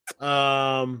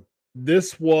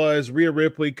 This was Rhea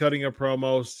Ripley cutting a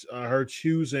promo. Her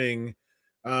choosing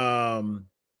Charlotte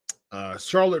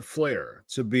Flair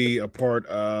to be a part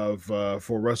of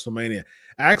for WrestleMania.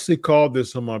 I actually called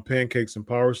this on my Pancakes and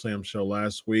Power Slam show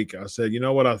last week. I said, you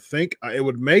know what? I think it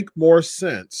would make more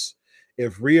sense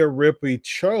if Rhea Ripley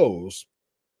chose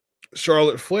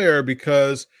Charlotte Flair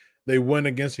because they went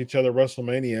against each other at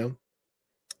WrestleMania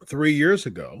 3 years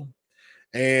ago,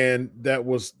 and that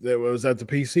was at the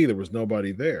PC. There was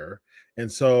nobody there,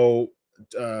 and so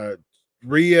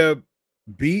Rhea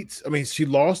she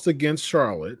lost against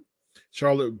Charlotte.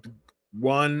 Charlotte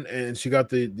won, and she got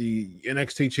the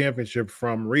NXT championship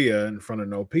from Rhea in front of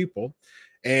no people.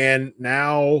 And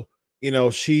now,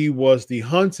 she was the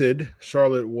hunted.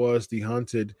 Charlotte was the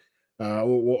hunted.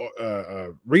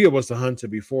 Rhea was the hunter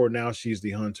before. Now she's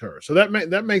the hunter. So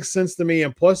that makes sense to me.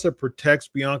 And plus, it protects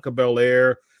Bianca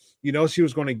Belair. She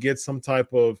was going to get some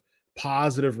type of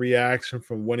positive reaction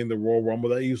from winning the Royal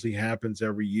Rumble. That usually happens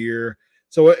every year.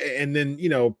 So, and then,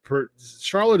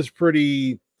 Charlotte is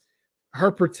her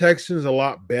protection is a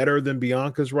lot better than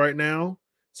Bianca's right now.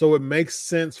 So it makes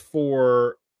sense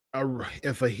for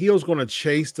if a heel's going to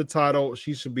chase the title,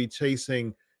 she should be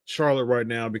chasing Charlotte right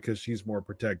now because she's more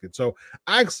protected. So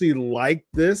I actually like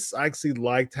this. I actually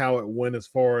liked how it went as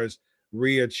far as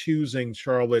Rhea choosing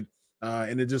Charlotte.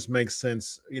 And it just makes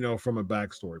sense, from a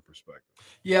backstory perspective.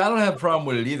 Yeah, I don't have a problem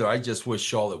with it either. I just wish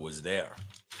Charlotte was there.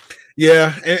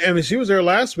 Yeah, and she was there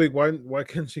last week. Why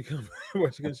can't she come?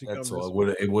 That's all.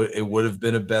 It would have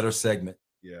been a better segment.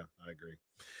 Yeah, I agree.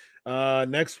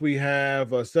 Next we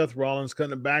have Seth Rollins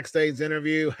cutting a backstage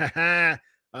interview.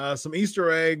 Some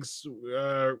Easter eggs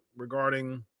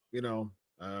regarding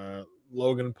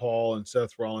Logan Paul and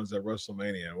Seth Rollins at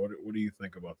WrestleMania. What do you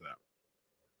think about that?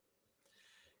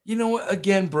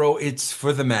 Again, bro, it's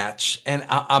for the match, and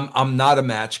I'm not a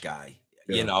match guy.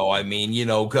 Yeah.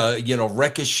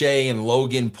 Ricochet and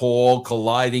Logan Paul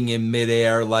colliding in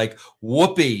midair, like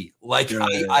whoopee.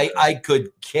 I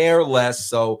could care less.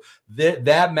 So that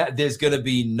there's going to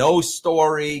be no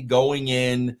story going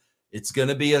in. It's going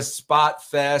to be a spot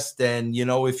fest, and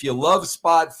if you love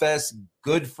spot fest,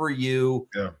 good for you.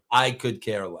 Yeah. I could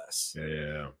care less.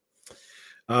 Yeah.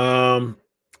 I'm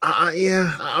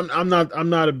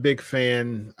not a big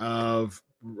fan of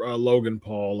Logan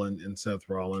Paul and Seth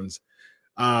Rollins.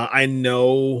 I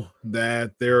know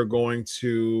that they're going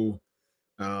to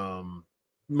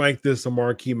make this a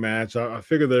marquee match. I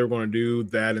figured they were going to do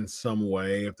that in some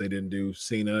way if they didn't do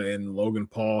Cena and Logan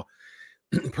Paul.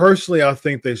 Personally, I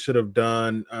think they should have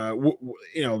done,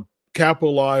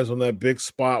 capitalize on that big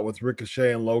spot with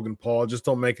Ricochet and Logan Paul. Just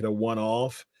don't make it a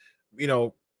one-off.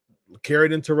 Carry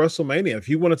it into WrestleMania. If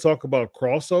you want to talk about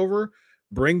crossover,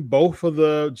 bring both of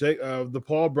the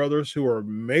Paul brothers who are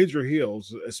major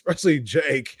heels, especially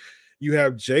Jake. You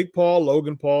have Jake Paul,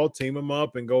 Logan Paul, team them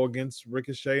up and go against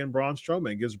Ricochet and Braun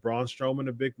Strowman. It gives Braun Strowman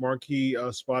a big marquee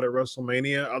spot at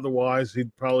WrestleMania. Otherwise,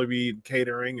 he'd probably be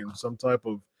catering and some type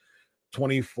of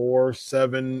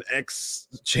 24/7 X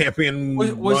champion.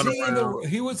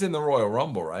 He was in the Royal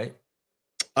Rumble, right?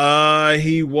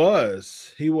 He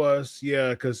was, yeah,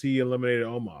 because he eliminated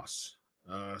Omos.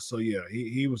 So yeah,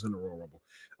 he was in the Royal Rumble.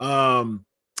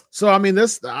 So I mean,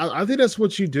 I think that's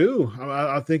what you do.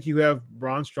 I think you have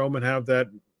Braun Strowman have that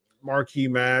marquee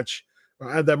match,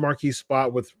 had that marquee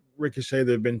spot with Ricochet.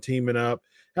 They've been teaming up.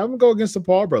 Have them go against the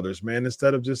Paul brothers, man,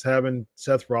 instead of just having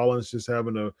Seth Rollins just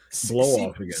having a blow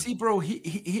off again. See, bro,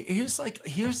 here's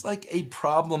like a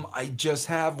problem I just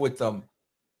have with them.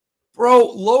 Bro,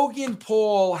 Logan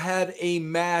Paul had a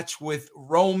match with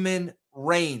Roman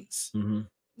Reigns. Mm-hmm.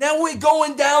 Now we're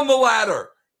going down the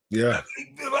ladder. Yeah.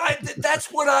 That's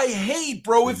what I hate,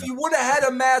 bro. If you would have had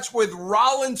a match with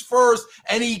Rollins first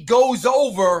and he goes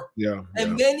over,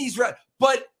 and then he's right.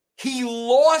 But he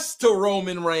lost to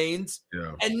Roman Reigns,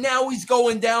 and now he's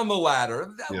going down the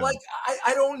ladder. Like,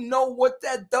 I don't know what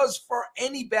that does for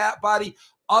anybody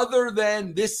other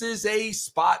than this is a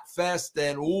spot fest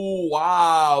and, ooh,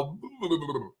 wow.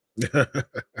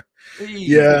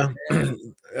 Yeah.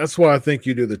 That's why I think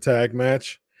you do the tag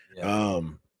match.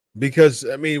 Because,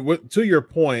 I mean, to your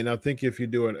point, I think if you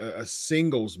do a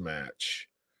singles match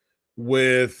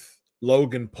with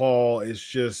Logan Paul, it's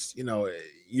just,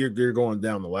 you're going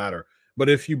down the ladder. But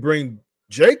if you bring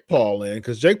Jake Paul in,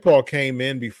 because Jake Paul came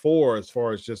in before as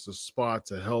far as just a spot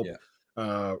to help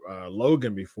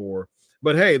Logan before.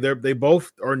 But hey, they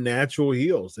both are natural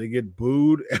heels. They get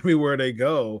booed everywhere they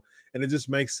go. And it just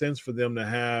makes sense for them to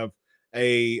have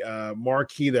a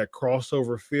marquee, that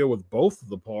crossover feel with both of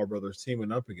the Paul brothers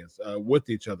teaming up against with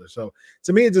each other. So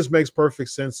to me, it just makes perfect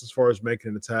sense as far as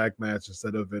making a tag match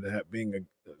instead of it being a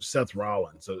Seth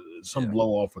Rollins, some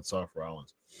blow off with Seth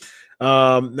Rollins.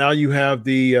 Now you have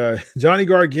the Johnny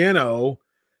Gargano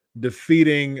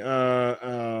defeating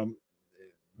Baron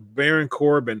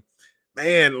Corbin.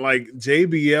 Man, like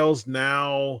JBL's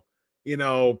now,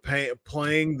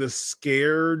 playing the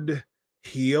scared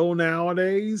heel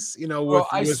nowadays, Bro,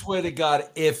 I swear to God,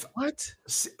 if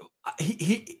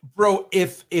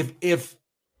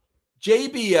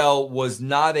JBL was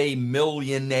not a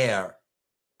millionaire,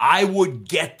 I would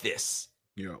get this.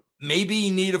 Yeah. Maybe he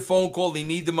need a phone call. He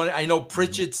need the money. I know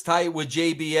Pritchard's tight with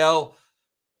JBL,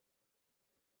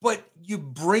 but you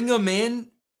bring him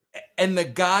in and the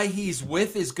guy he's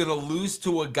with is going to lose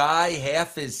to a guy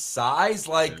half his size.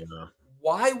 Like,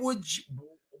 why would you?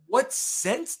 What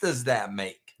sense does that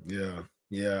make? Yeah.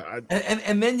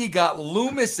 And then you got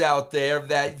Loomis out there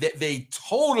that they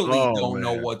totally don't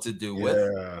know what to do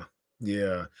with.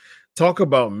 Yeah. Talk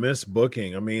about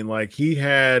misbooking. I mean, like, he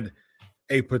had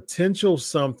a potential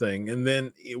something, and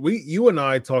then you and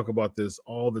I talk about this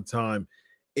all the time.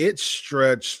 It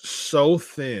stretched so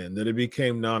thin that it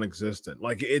became non-existent.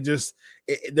 Like,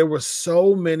 there were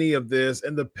so many of this,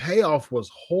 and the payoff was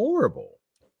horrible.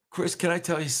 Chris, can I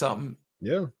tell you something?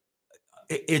 Yeah.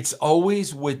 It's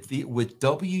always with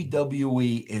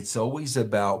WWE, it's always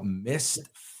about missed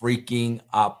freaking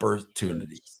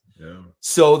opportunities. Yeah.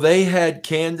 So they had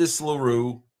Candice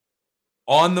LaRue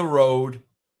on the road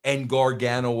and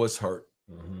Gargano was hurt.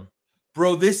 Mm-hmm.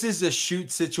 Bro, this is a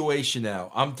shoot situation now.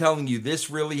 I'm telling you, this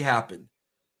really happened.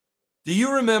 Do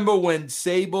you remember when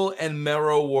Sable and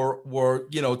Mero were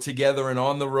together and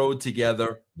on the road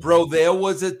together? Bro, there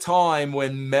was a time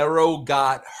when Mero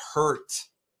got hurt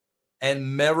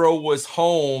and Mero was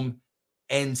home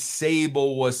and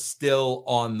Sable was still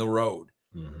on the road.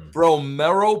 Mm-hmm. Bro,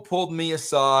 Mero pulled me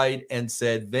aside and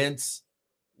said, Vince,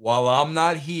 while I'm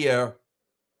not here,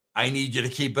 I need you to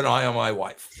keep an eye on my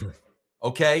wife.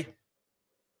 Okay?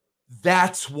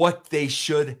 That's what they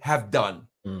should have done.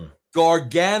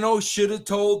 Gargano should have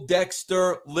told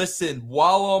Dexter, listen,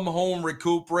 while I'm home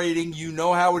recuperating, you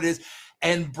know how it is.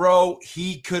 And, bro,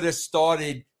 he could have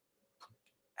started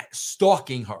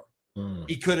stalking her.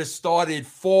 He could have started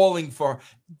falling for her.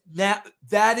 Now,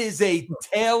 that is a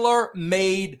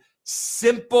tailor-made,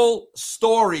 simple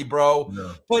story, bro.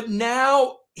 No. But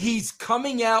now he's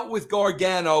coming out with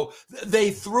Gargano.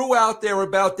 They threw out there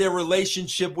about their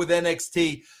relationship with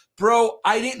NXT. Bro,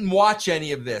 I didn't watch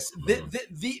any of this.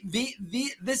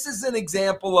 This is an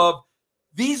example of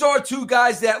these are two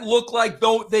guys that look like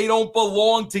they don't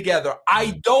belong together.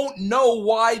 I don't know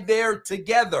why they're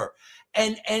together.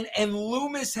 And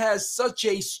Loomis has such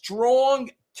a strong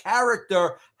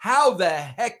character. How the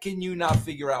heck can you not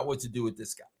figure out what to do with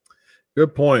this guy?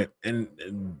 Good point. And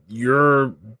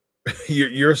your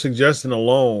suggestion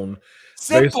alone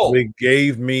basically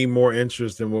gave me more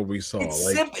interest in what we saw.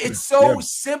 It's so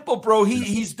simple, bro.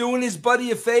 He's doing his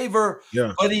buddy a favor,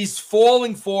 but he's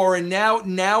falling for it.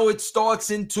 And now it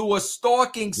starts into a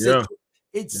stalking situation.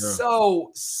 It's so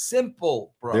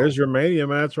simple, bro. There's your Mania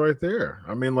match right there.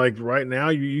 I mean, like, right now,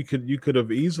 you could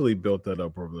have easily built that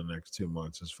up over the next 2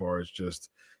 months as far as just,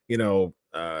 and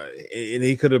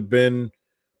he could have been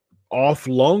off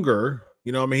longer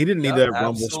You know, I mean, he didn't need that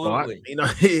Rumble spot. You know,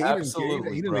 he didn't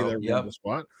need that Rumble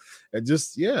spot. And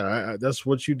just that's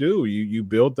what you do. You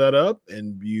build that up,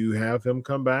 and you have him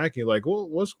come back. You're like, well,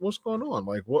 what's going on?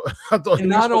 Like, what? I thought. And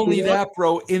not only that,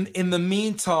 bro. In the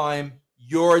meantime,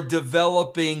 you're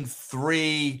developing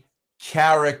 3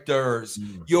 characters.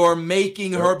 You're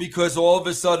making her, because all of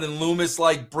a sudden Loomis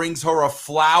brings her a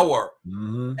flower,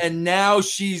 and now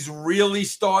she's really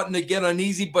starting to get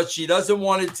uneasy, but she doesn't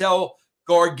want to tell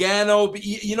Gargano.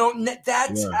 You know,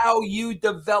 that's how you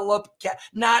develop.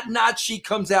 Not she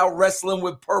comes out wrestling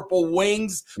with purple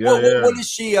wings. What is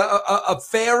she, a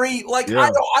fairy?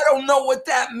 I don't know what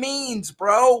that means,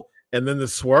 bro. And then the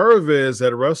swerve is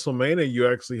at WrestleMania, you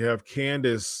actually have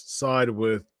Candice side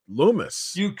with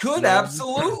Loomis. You could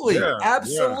absolutely.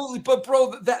 But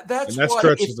bro, that's that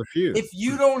stretches the feud. If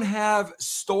you don't have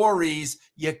stories,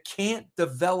 you can't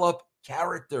develop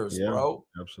characters, bro.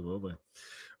 Absolutely.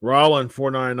 Rollin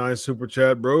 499 super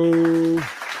chat, bro.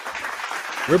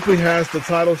 Ripley has the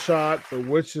title shot, but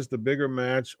which is the bigger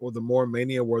match or the more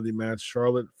mania-worthy match?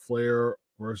 Charlotte Flair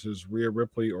versus Rhea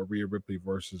Ripley, or Rhea Ripley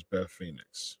versus Beth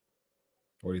Phoenix?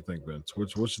 What do you think, Vince?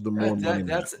 Which is the more money?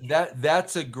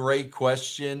 That's a great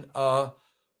question,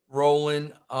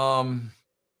 Roland.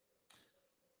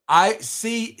 I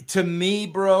see. To me,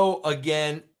 bro.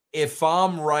 Again, if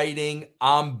I'm writing,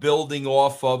 I'm building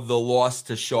off of the loss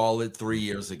to Charlotte 3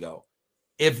 years ago.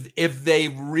 If they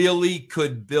really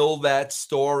could build that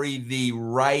story the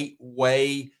right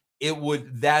way,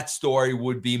 that story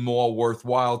would be more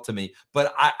worthwhile to me.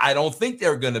 But I don't think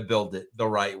they're going to build it the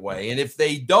right way. And if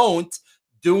they don't,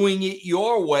 doing it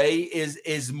your way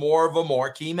is more of a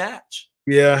marquee match.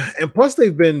 Yeah, and plus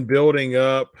they've been building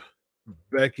up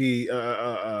Beth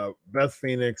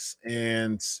Phoenix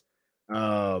and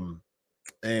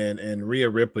Rhea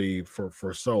Ripley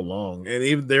for so long,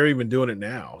 and they're even doing it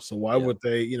now. So why would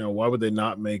they? Why would they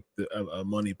not make a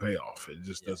money payoff? It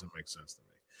just doesn't make sense to me.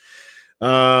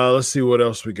 Let's see what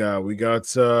else we got. We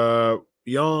got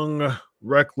Young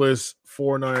Reckless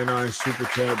 499 super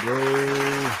chat,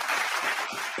 bro.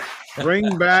 Bring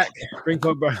Punk back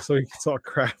so he can talk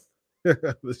crap on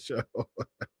the show.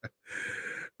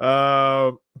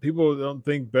 People don't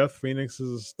think Beth Phoenix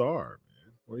is a star,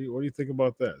 man. What do you think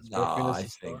about that? I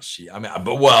think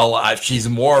she's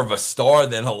more of a star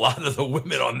than a lot of the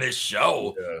women on this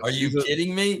show. Yeah, are you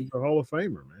kidding me? She's a Hall of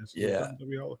Famer, man. She's a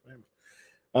Hall of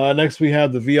Famer. Next we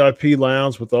have the VIP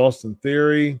Lounge with Austin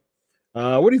Theory.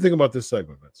 What do you think about this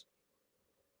segment, Vince?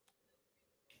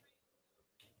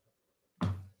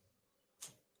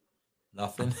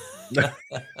 Nothing.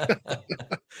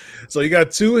 So you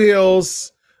got 2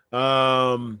 heels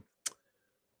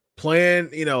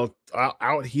playing,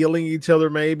 out healing each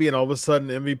other maybe, and all of a sudden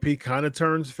MVP kind of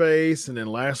turns face, and then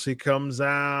Lashley comes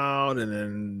out, and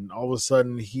then all of a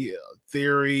sudden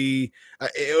Theory,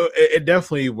 it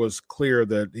definitely was clear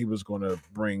that he was going to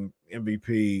bring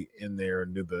MVP in there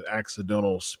and do the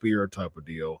accidental spear type of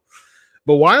deal.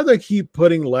 But why do they keep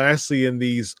putting Lashley in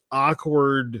these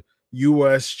awkward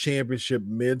U.S. Championship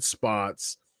mid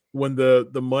spots when the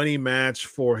money match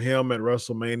for him at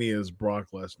WrestleMania is Brock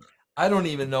Lesnar? I don't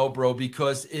even know, bro,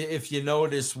 because if you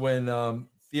notice when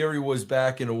Theory was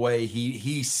backing away,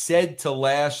 he said to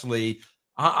Lashley,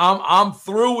 I'm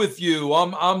through with you.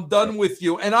 I'm done with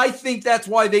you. And I think that's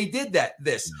why they did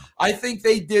this. I think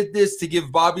they did this to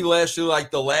give Bobby Lashley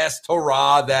the last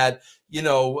hurrah that,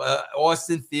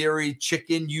 Austin Theory,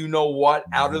 chicken,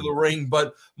 out of the ring.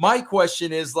 But my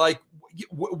question is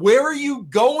where are you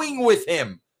going with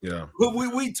him? Yeah.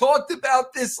 We talked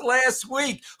about this last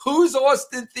week. Who's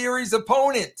Austin Theory's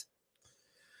opponent?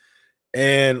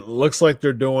 And looks like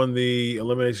they're doing the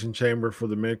Elimination Chamber for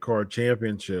the mid-card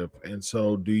championship. And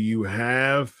so do you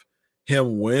have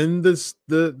him win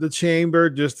the chamber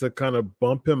just to kind of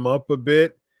bump him up a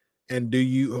bit? And do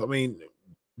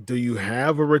you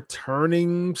have a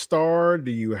returning star?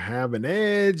 Do you have an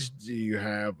Edge? Do you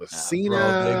have a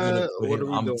Cena?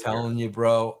 I'm telling you,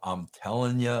 bro. I'm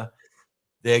telling you,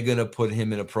 they're going to put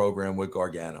him in a program with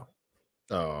Gargano.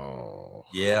 Oh.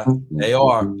 Yeah, they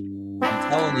are. I'm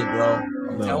telling you, bro.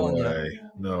 I'm telling you.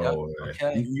 No way.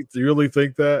 Okay. You really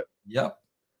think that? Yep.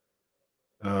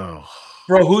 Oh.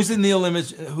 Bro, who's in the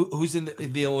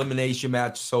elimination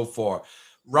match so far?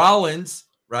 Rollins,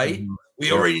 right? Mm-hmm.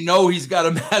 We already know he's got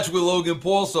a match with Logan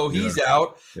Paul, so he's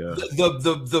out. Yeah.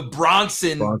 The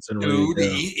Bronson dude,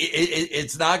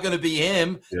 it's not going to be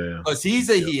him because he's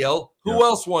a heel. Who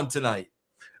else won tonight?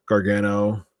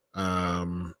 Gargano.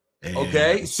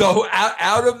 Okay, so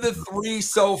out of the 3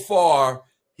 so far,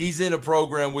 he's in a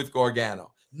program with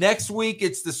Gargano. Next week,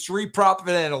 it's the Street Prophet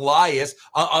and Elias.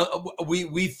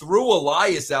 We threw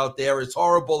Elias out there, as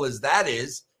horrible as that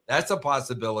is. That's a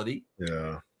possibility.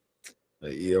 Yeah.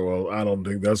 Yeah, well, I don't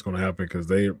think that's going to happen because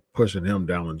they're pushing him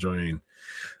down the drain.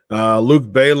 Luke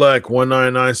Balek,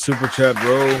 199 super chat,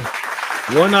 bro.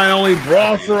 One night only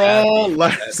brawl for all.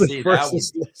 That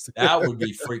would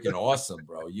be freaking awesome,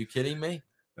 bro. You kidding me?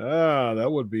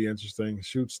 That would be interesting.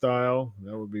 Shoot style.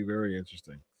 That would be very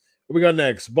interesting. What we got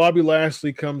next? Bobby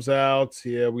Lashley comes out.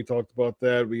 Yeah, we talked about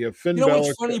that. We have Finn Balor.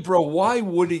 What's funny, bro? Why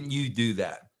wouldn't you do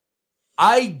that?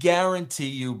 I guarantee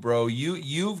you, bro,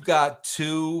 you've got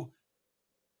two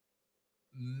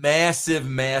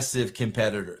massive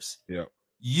competitors. Yeah.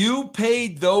 You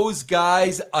paid those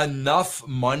guys enough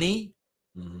money.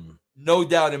 Mm-hmm. No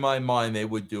doubt in my mind they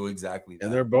would do exactly that.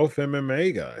 And they're both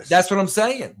MMA guys. That's what I'm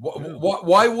saying.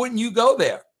 Why wouldn't you go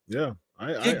there? Yeah.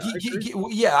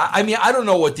 Yeah, I mean, I don't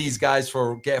know what these guys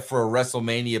get for a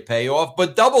WrestleMania payoff,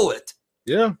 but double it.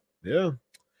 Yeah.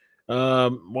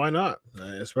 Why not?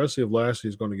 Especially if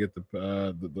Lashley's going to get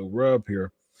the rub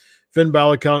here. Finn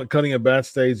Balor cutting a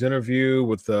backstage interview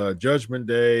with Judgment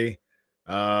Day.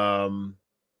 I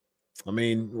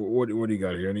mean, what do you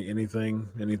got here?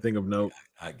 Anything of note?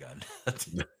 I got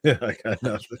nothing. I got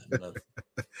nothing.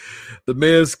 The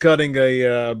Miz cutting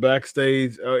a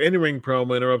backstage in-ring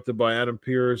promo interrupted by Adam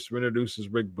Pearce, introduces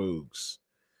Rick Boogs.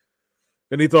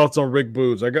 Any thoughts on Rick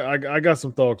Boogs? I got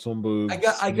some thoughts on Boogs.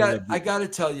 I got to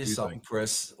tell you something,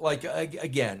 Chris. Like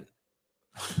again,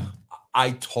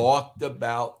 I talked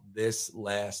about this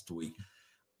last week.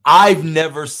 I've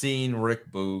never seen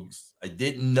Rick Boogs. I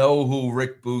didn't know who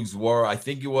Rick Boogs were. I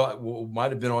think you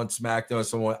might have been on SmackDown or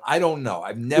someone. I don't know.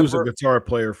 He was a guitar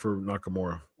player for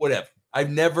Nakamura. Whatever.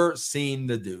 I've never seen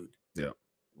the dude. Yeah.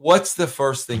 What's the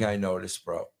first thing I noticed,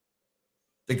 bro?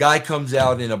 The guy comes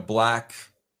out in a black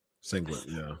singlet.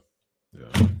 Yeah.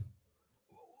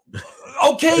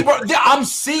 Okay, bro. I'm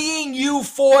seeing you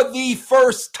for the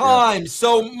first time. Yeah.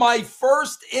 So my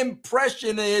first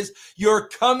impression is you're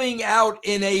coming out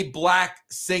in a black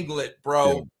singlet,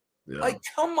 bro. Yeah. Like,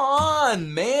 come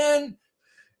on, man.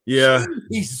 Yeah.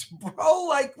 Jeez, bro.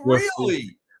 Like,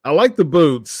 really? I like the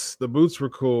boots. The boots were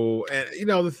cool. And,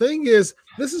 the thing is,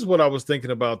 this is what I was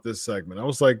thinking about this segment. I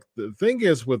was like, the thing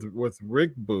is with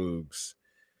Rick Boogs,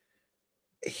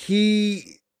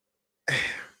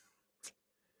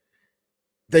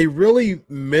 they really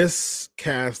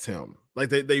miscast him. Like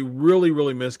they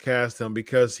really miscast him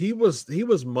because he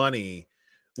was money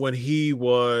when he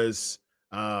was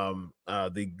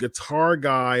the guitar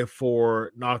guy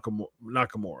for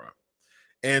Nakamura.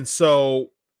 And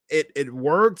so it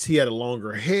worked. He had a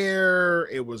longer hair.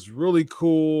 It was really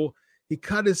cool. He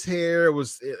cut his hair.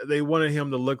 They wanted him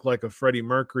to look like a Freddie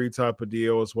Mercury type of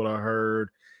deal is what I heard.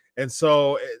 And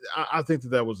so I think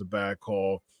that was a bad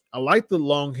call. I like the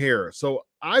long hair. So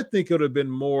I think it would have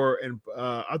been more, and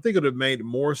I think it would have made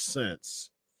more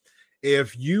sense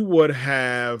if you would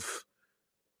have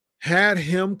had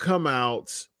him come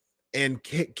out and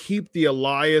keep the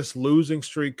Elias losing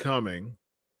streak coming,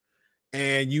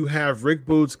 and you have Rick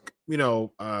Boogs,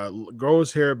 grow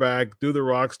his hair back, do the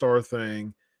rock star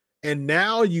thing, and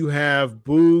now you have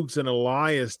Boogs and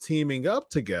Elias teaming up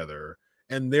together,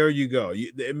 and there you go.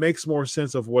 It makes more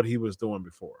sense of what he was doing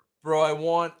before. Bro, I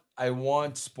want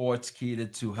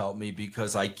Sportskeeda to help me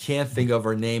because I can't think of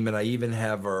her name, and I even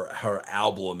have her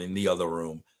album in the other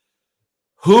room.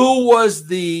 Who was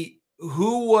the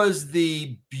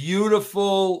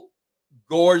beautiful,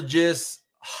 gorgeous,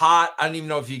 hot? I don't even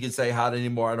know if you can say hot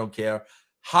anymore. I don't care.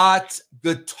 Hot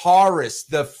guitarist,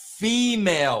 the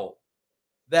female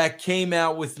that came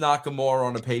out with Nakamura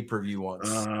on a pay-per-view once.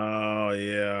 Oh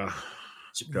yeah,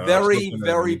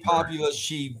 very popular.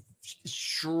 She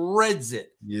shreds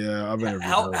it. Yeah,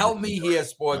 help me here,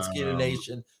 Sportskeeda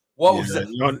Nation. What was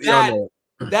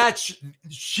that?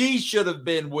 She should have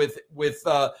been with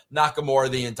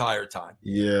Nakamura the entire time.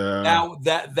 Yeah. Now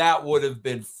that would have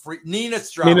been free. Nina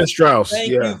Strauss.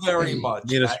 Thank you very much.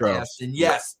 Nina Strauss.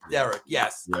 Yes, Derek.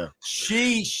 Yes. Yeah.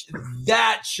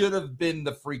 That should have been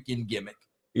the freaking gimmick.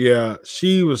 Yeah,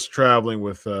 she was traveling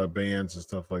with bands and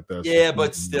stuff like that. Yeah,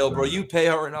 but still, bro, you pay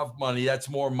her enough money. That's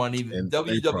more money than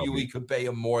WWE could pay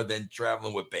him more than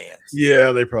traveling with bands.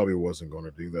 Yeah, they probably wasn't going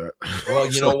to do that. Well,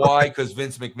 you know why? Because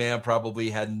Vince McMahon probably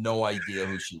had no idea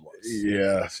who she was.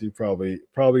 Yeah, she probably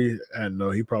had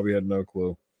no. He probably had no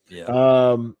clue. Yeah.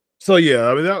 So yeah,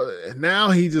 I mean,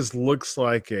 now he just looks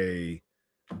like a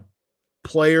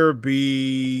player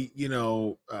B,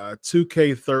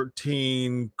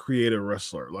 2K13 creative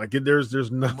wrestler. Like there's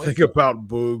nothing about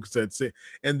Boogs that's it,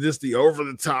 and just the over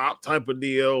the top type of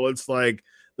deal. It's like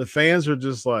the fans are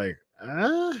just like,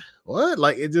 what?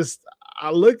 Like it just. I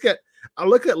look at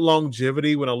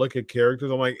longevity when I look at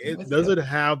characters. I'm like, does it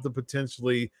have the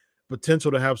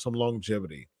potential to have some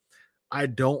longevity? I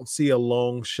don't see a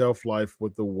long shelf life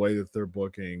with the way that they're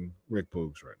booking Rick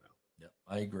Boogs right now. Yeah,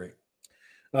 I agree.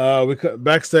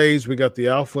 Backstage, we got the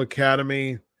Alpha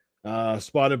Academy,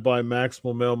 spotted by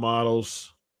Maximal Male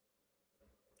Models.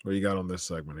 What you got on this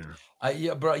segment here?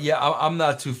 I'm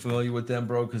not too familiar with them,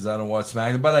 bro, because I don't watch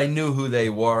SmackDown, but I knew who they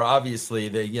were. Obviously,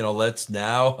 they, let's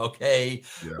now, okay.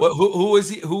 Yeah. Who was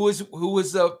he? Who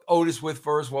was Otis with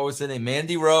first? What was his name?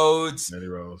 Mandy Rhodes.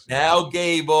 Now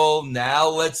Gable. Now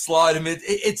let's slide him in.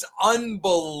 It's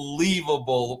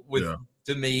unbelievable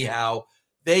to me how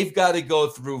they've got to go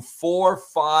through 4 or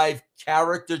 5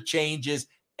 character changes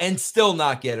and still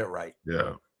not get it right.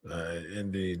 Yeah,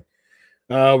 indeed.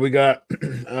 We got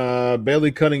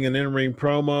Bayley cutting an in-ring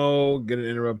promo, getting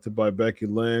interrupted by Becky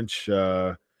Lynch.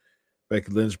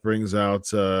 Becky Lynch brings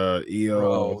out EO.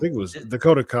 Bro, I think it was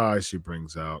Dakota Kai. She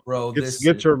brings out. Bro, gets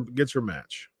her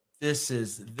match. This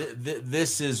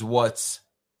is what's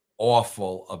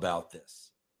awful about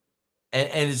this,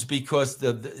 and it's because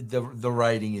the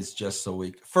writing is just so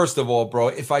weak. First of all, bro,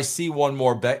 if I see one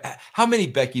more how many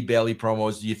Becky Bayley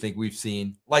promos do you think we've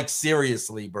seen? Like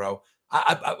seriously, bro.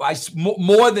 I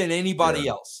more than anybody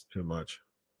else. Too much.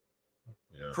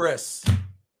 Yeah. Chris.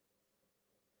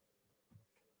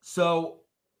 So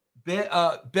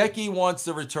Becky wants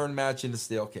the return match in the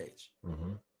steel cage.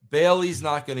 Mm-hmm. Bayley's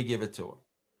not going to give it to her.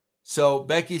 So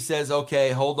Becky says,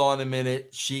 okay, hold on a minute.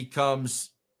 She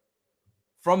comes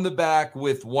from the back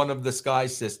with one of the Sky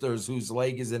Sisters whose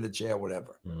leg is in the chair,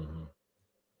 whatever. Mm-hmm.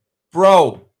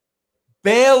 Bro,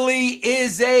 Bayley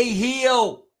is a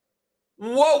heel.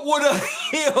 What would a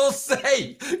heel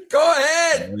say? Go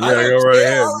ahead. Yeah, go right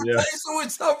ahead. Yeah.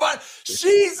 With somebody.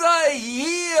 She's a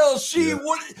heel. She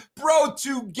would, bro,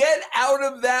 to get out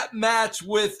of that match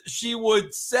with, she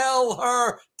would sell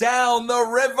her down the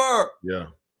river. Yeah,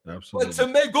 absolutely. But to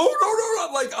make, no.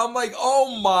 I'm like,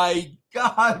 oh my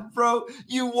God, bro.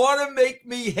 You want to make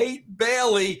me hate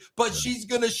Bayley, but she's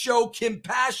going to show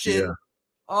compassion. Yeah.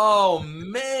 Oh,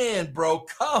 man, bro.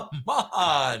 Come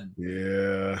on.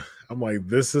 Yeah. I'm like,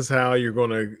 this is how you're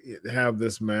going to have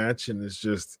this match. And it's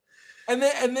just. And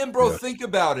then, bro, think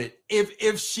about it.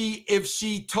 If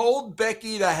she told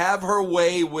Becky to have her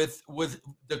way with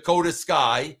Dakota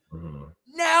Sky,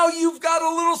 now you've got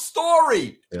a little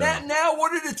story. Yeah. Now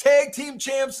what are the tag team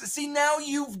champs? See, now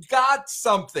you've got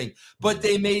something. But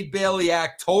they made Bayley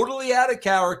act totally out of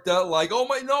character. Like, oh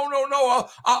my, no.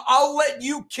 I'll let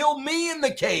you kill me in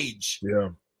the cage. Yeah.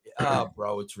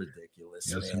 Bro, it's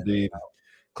ridiculous. Yes, man. indeed.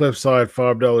 Cliffside,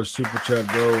 $5 super chat,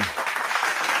 bro.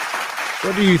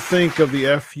 What do you think of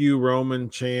the FU Roman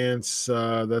chants?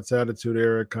 That's Attitude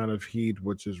Era kind of heat,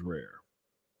 which is rare.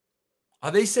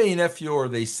 Are they saying FU or are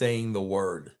they saying the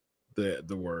word? The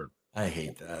word. I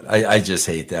hate that. I just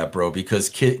hate that, bro, because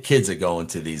kids are going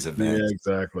to these events. Yeah,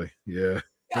 exactly. Yeah.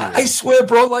 I swear,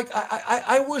 bro, like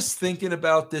I was thinking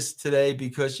about this today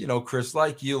because, Chris,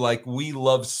 like you, like we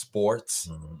love sports.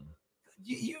 Mm-hmm.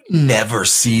 You never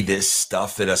see this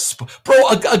stuff at bro.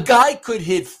 A guy could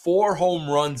hit 4 home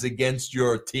runs against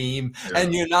your team,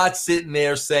 and you're not sitting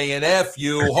there saying "F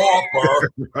you,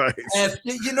 Harper." Right. F,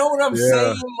 you know what I'm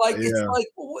saying? Like it's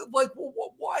like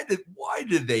why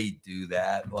did they do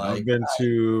that? Like I've been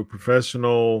to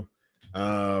professional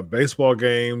baseball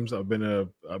games. I've been to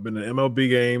MLB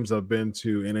games. I've been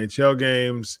to NHL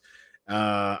games.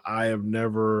 I have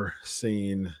never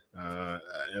seen a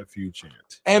FU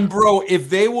chant. And bro, if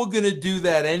they were going to do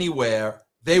that anywhere,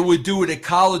 they would do it at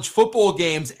college football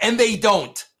games, and they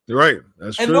don't. Right.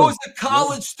 That's true. And those are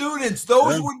college students.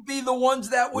 Those would be the ones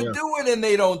that would do it, and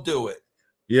they don't do it.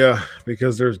 Yeah,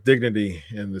 because there's dignity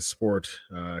in the sport,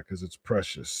 because it's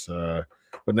precious. But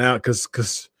now,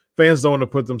 because fans don't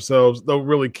want to don't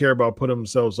really care about putting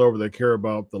themselves over. They care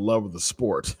about the love of the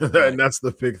sport. Right. And that's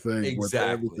the big thing with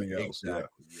everything else.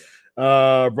 Exactly.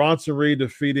 Yeah. Bronson Reed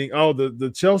defeating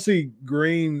the Chelsea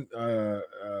Green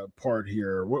part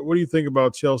here. What do you think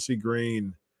about Chelsea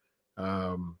Green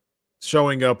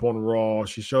showing up on Raw?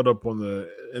 She showed up in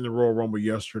the Royal Rumble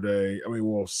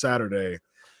Saturday,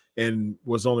 and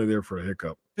was only there for a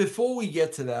hiccup. Before we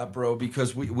get to that, bro,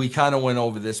 because we kind of went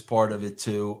over this part of it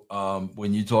too.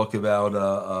 When you talk about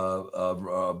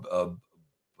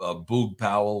Boog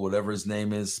Powell, whatever his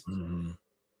name is. Mm-hmm.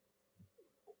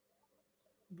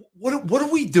 What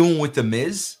are we doing with the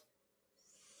Miz?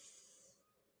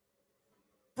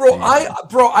 Bro,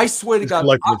 I swear to God,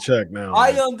 collecting a check now.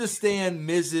 I understand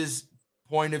Miz's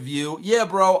point of view, yeah,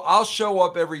 bro, I'll show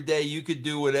up every day. You could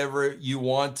do whatever you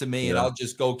want to me, and I'll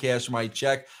just go cash my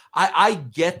check. I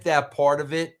get that part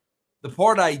of it. The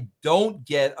part I don't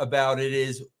get about it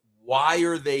is, why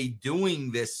are they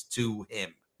doing this to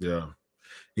him? Yeah.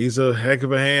 He's a heck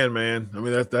of a hand, man. I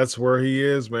mean, that's where he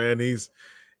is, man. He's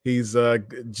the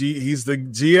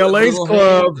GLA's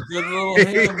club. Good little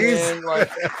hand, man.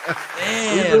 Like,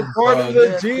 he's a part of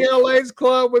the GLA's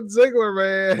club with Ziggler,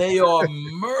 man. They are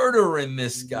murdering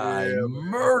this guy,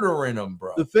 murdering him,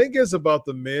 bro. The thing is about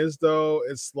the Miz, though,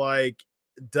 it's like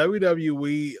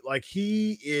WWE, like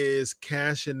he is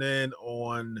cashing in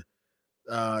on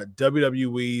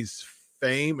WWE's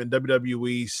fame and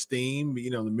WWE's steam. You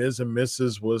know, the Miz and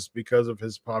Mrs. was because of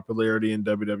his popularity in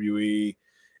WWE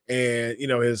and, you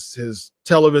know, his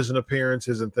television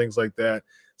appearances and things like that.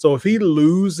 So if he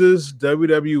loses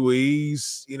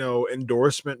WWE's, you know,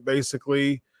 endorsement,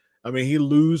 basically, I mean, he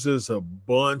loses a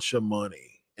bunch of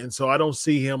money. And so I don't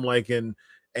see him like in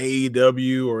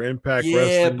AEW or Impact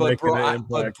Wrestling.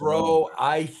 But bro,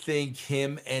 I think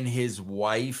him and his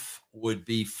wife would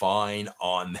be fine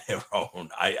on their own.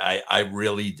 I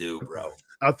really do, bro.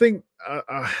 I think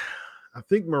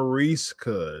Maurice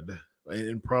could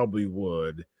and probably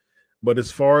would. But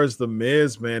as far as the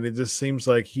Miz, man, it just seems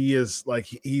like he's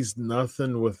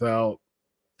nothing without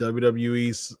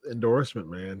WWE's endorsement,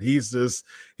 man.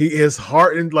 His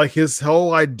heart and like his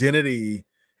whole identity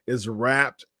is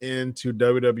wrapped into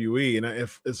WWE. And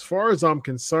if, as far as I'm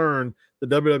concerned, the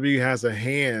WWE has a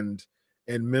hand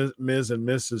in Miz and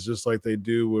Mrs. just like they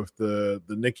do with the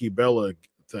Nikki Bella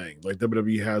thing. Like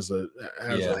WWE has a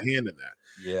hand in that.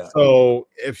 Yeah. So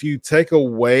if you take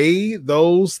away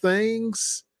those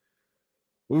things,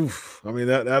 oof, I mean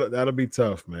that'll be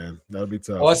tough, man. That'll be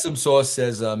tough. Awesome Sauce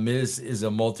says Miz is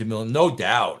a multi-million, no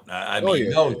doubt.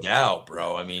 No doubt,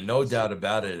 bro. I mean, no doubt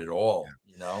about it at all.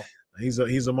 You know, he's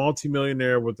a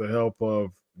multimillionaire with the help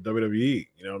of WWE.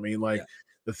 You know what I mean? Like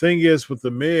the thing is with the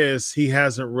Miz, he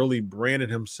hasn't really branded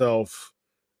himself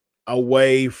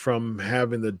away from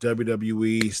having the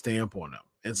WWE stamp on him,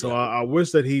 and so I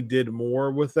wish that he did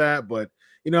more with that, but.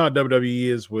 You know how WWE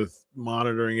is with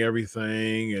monitoring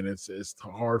everything, and it's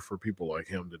hard for people like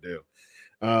him to do.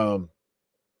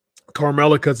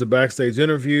 Carmella cuts a backstage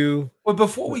interview. Well,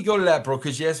 before we go to that, bro,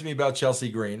 because you asked me about Chelsea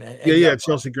Green.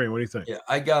 Chelsea Green. What do you think? Yeah,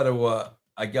 I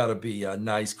gotta be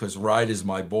nice because Ride is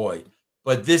my boy,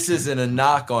 but this isn't a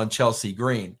knock on Chelsea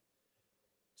Green.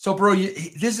 So, bro,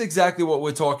 this is exactly what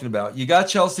we're talking about. You got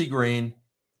Chelsea Green,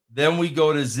 then we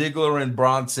go to Ziggler and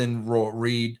Bronson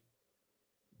Reed.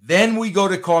 Then we go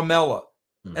to Carmella.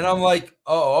 Mm-hmm. And I'm like,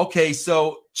 oh, okay.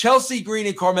 So Chelsea Green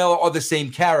and Carmella are the same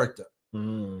character.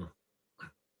 Mm-hmm.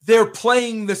 They're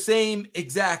playing the same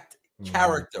exact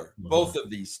character, both of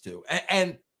these two.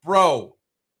 And bro,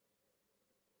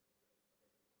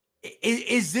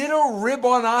 is it a rib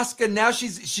on Asuka? Now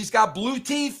she's got blue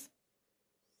teeth?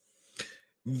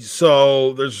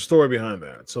 So there's a story behind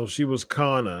that. So she was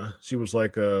Kana. She was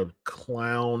like a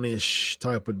clownish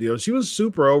type of deal. She was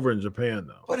super over in Japan,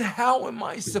 though. But how am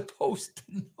I supposed to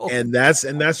know? And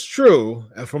that's true.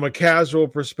 And from a casual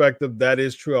perspective, that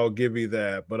is true. I'll give you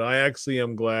that. But I actually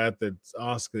am glad that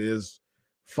Asuka is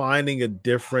finding a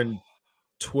different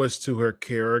twist to her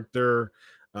character.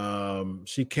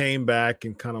 She came back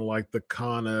in kind of like the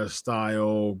Kana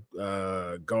style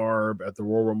garb at the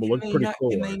Royal Rumble. Looked pretty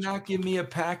cool. Can they not give me a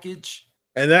package?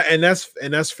 And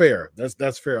that's fair.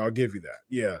 That's fair. I'll give you that.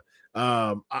 Yeah.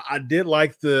 I did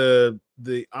like the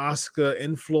Asuka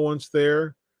influence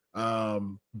there.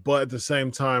 But at the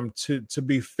same time, to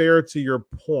be fair to your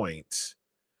point,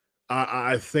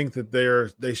 I think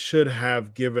that they should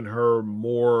have given her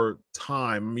more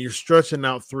time. I mean, you're stretching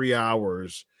out 3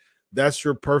 hours. That's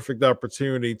your perfect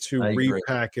opportunity to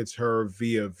repackage her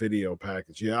via video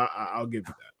package. Yeah, I'll give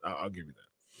you that. I'll give you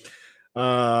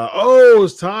that.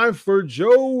 It's time for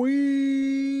Joey.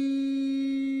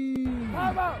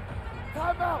 Time out,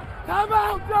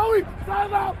 Joey.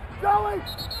 Time out, Joey.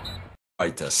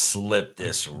 Right to slip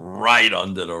this right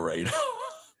under the radar.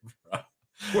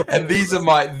 And these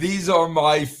are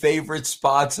my favorite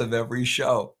spots of every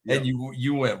show. Yep. And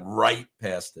you went right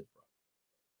past it.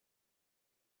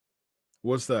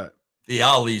 What's that? The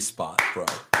Ali spot, bro.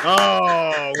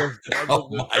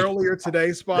 The earlier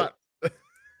today spot.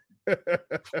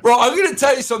 Bro, I'm going to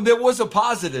tell you something. There was a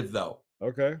positive, though.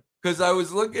 Okay. Because I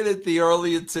was looking at the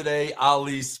earlier today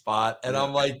Ali spot, and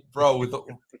I'm like, bro, with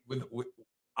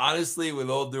honestly,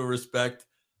 with all due respect,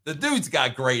 the dude's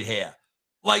got great hair.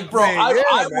 Like, bro,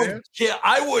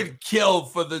 I would kill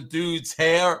for the dude's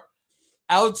hair.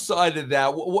 outside of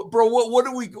that, what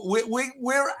are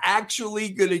we're actually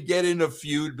going to get in a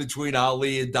feud between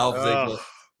Ali and Dolph Ziggler.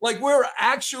 Like, we're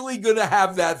actually going to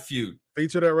have that feud.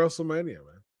 Featured at WrestleMania, man.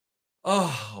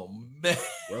 Oh, man.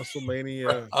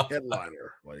 WrestleMania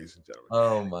headliner, ladies and gentlemen.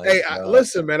 Oh, my God.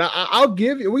 Listen, man, I'll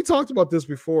give you, we talked about this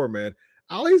before, man.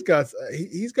 Ali's got,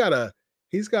 he's got a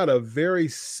very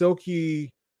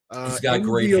silky, he's got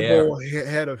great hair.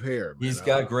 Head of hair. Man. He's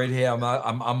got great hair.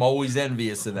 I'm always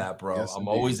envious of that, bro. Yes, I'm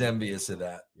always envious of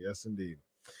that. Yes, indeed.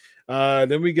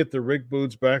 Then we get the Rick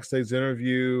Boots backstage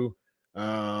interview.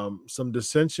 Some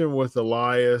dissension with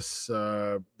Elias.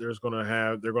 They're gonna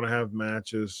have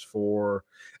matches for,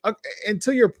 and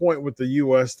to your point with the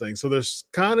US thing. So they're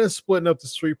kind of splitting up the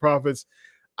Street Profits.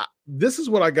 This is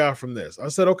what I got from this. I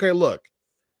said, okay, look,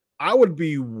 I would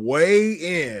be way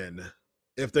in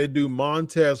if they do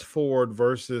Montez Ford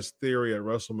versus Theory at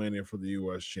WrestleMania for the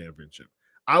US Championship.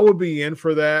 I would be in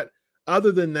for that.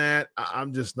 Other than that,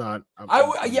 I'm just not.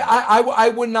 I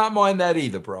would not mind that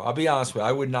either, bro. I'll be honest with you.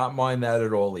 I would not mind that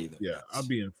at all either. Yeah, I'll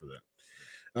be in for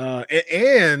that.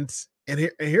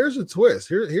 And here's a twist.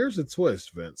 Here's a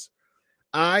twist, Vince.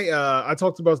 I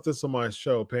talked about this on my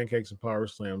show, Pancakes and Power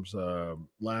Slams,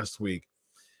 last week.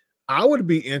 I would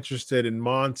be interested in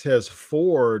Montez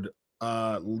Ford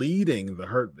leading the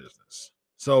Hurt Business.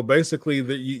 So basically,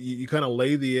 you kind of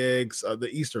lay the eggs, the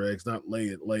Easter eggs, not lay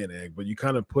an egg, but you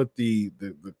kind of put the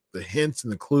hints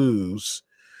and the clues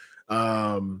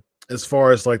as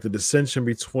far as like the dissension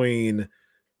between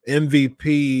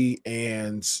MVP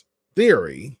and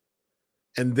Theory.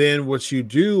 And then what you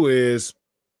do is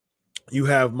you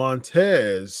have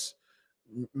Montez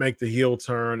make the heel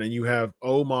turn, and you have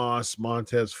Omos,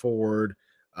 Montez Ford,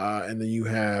 and then you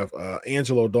have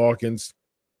Angelo Dawkins.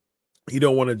 You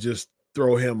don't want to just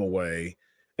throw him away.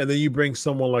 And then you bring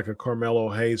someone like a Carmelo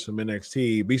Hayes from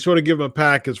NXT. Be sure to give him a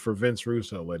package for Vince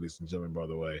Russo, ladies and gentlemen, by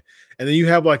the way. And then you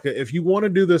have like if you want to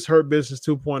do this Hurt Business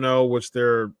 2.0, which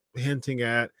they're hinting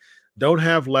at, don't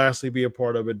have Lashley be a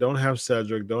part of it. Don't have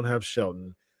Cedric. Don't have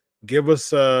Shelton. Give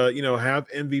us have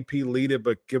MVP lead it,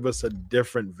 but give us a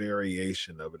different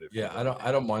variation of it.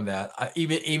 I don't mind that.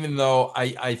 Even though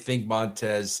I think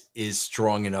Montez is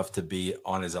strong enough to be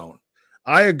on his own.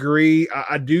 I agree.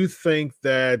 I do think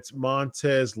that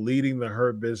Montez leading the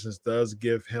Hurt Business does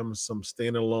give him some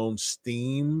standalone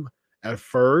steam at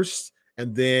first,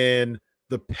 and then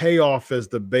the payoff as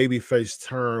the babyface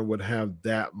turn would have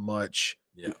that much.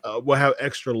 Will have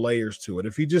extra layers to it.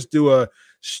 If you just do a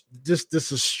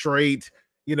straight,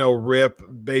 rip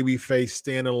babyface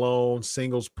standalone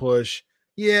singles push,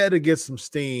 to get some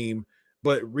steam.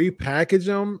 But repackage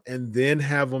them and then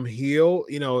have them heel.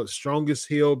 Strongest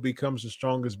heel becomes the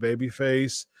strongest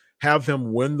babyface. Have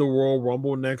him win the Royal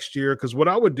Rumble next year. Because what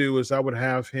I would do is I would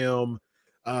have him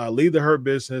lead the Hurt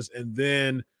Business, and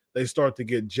then they start to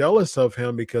get jealous of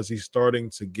him because he's starting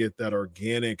to get that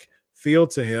organic feel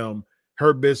to him.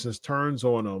 Hurt Business turns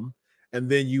on him, and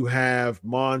then you have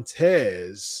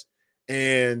Montez.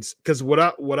 And because what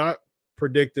I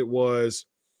predicted was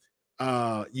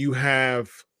you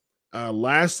have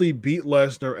Lashley beat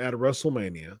Lesnar at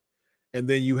WrestleMania, and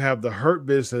then you have the Hurt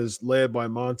Business led by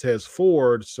Montez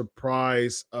Ford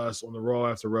surprise us on the Raw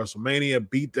after WrestleMania,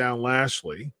 beat down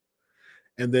Lashley,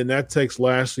 and then that takes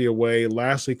Lashley away.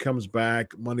 Lashley comes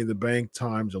back, Money in the Bank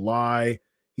time, July.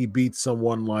 He beats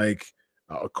someone like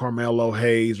Carmelo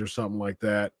Hayes or something like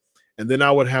that, and then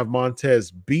I would have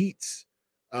Montez beat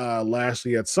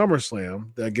Lashley at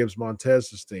SummerSlam. That gives Montez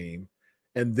the steam.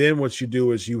 And then what you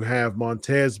do is you have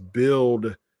Montez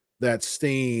build that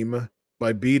steam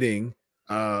by beating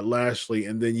Lashley,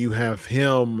 and then you have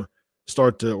him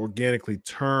start to organically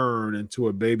turn into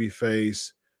a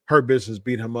babyface. Hurt Business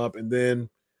beat him up, and then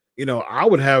I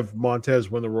would have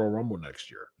Montez win the Royal Rumble next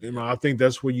year. I think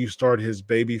that's where you start his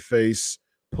babyface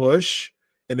push.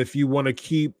 And if you want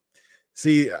to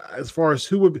as far as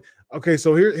who would be, okay,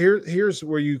 so here's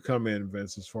where you come in,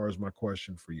 Vince, as far as my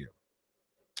question for you.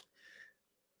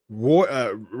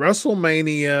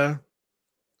 WrestleMania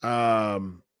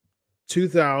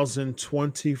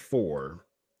 2024,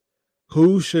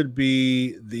 who should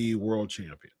be the world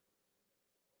champion?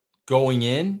 Going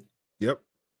in? Yep.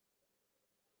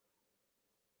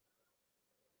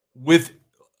 With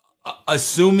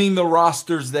assuming the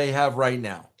rosters they have right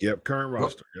now. Yep, current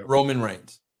roster. Yep. Roman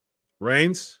Reigns.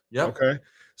 Reigns? Yep. Okay.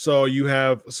 So you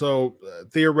have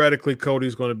theoretically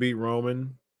Cody's going to beat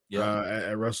Roman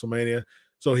at WrestleMania.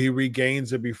 So he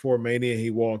regains it before Mania.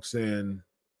 He walks in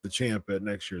the champ at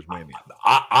next year's Mania.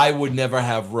 I would never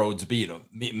have Rhodes beat him,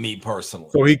 me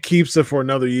personally. So he keeps it for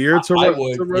another year to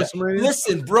WrestleMania?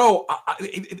 Listen, bro,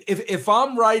 if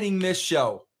I'm writing this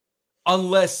show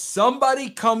unless somebody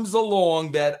comes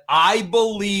along that I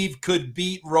believe could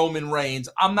beat Roman Reigns,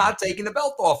 I'm not taking the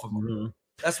belt off of him. Mm-hmm.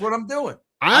 That's what I'm doing.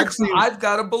 I've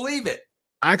got to believe it.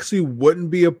 I actually wouldn't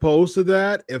be opposed to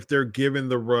that if they're giving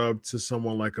the rub to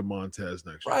someone like a Montez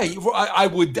next year. Right. I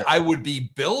would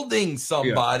be building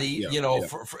somebody,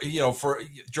 for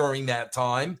during that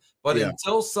time. But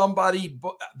until somebody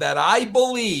that I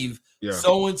believe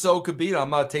so-and-so could beat,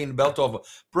 I'm not taking the belt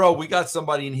off. Bro, we got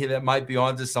somebody in here that might be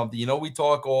onto something. You know, we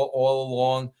talk all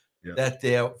along that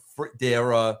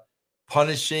they're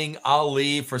punishing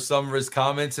Ali for some of his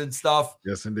comments and stuff.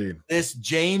 Yes, indeed. This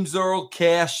James Earl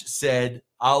Cash said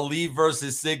Ali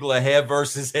versus Ziggler, hair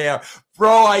versus hair.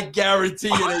 Bro, I guarantee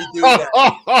you they do that.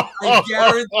 I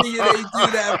guarantee you they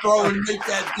do that, bro, and make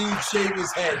that dude shave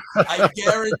his head. I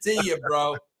guarantee you,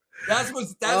 bro. That's what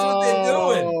they're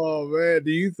doing. Oh man,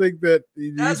 do you think that?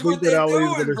 That's what they're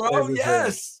doing, bro.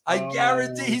 Yes, I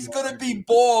guarantee he's gonna be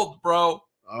bald, bro.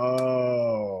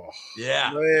 Oh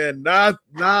yeah, man, not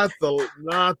the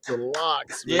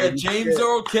locks. Yeah, man. James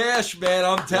Earl Cash, man.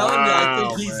 I'm telling you, I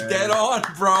think he's dead on,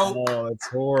 bro. Oh, that's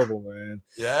horrible, man.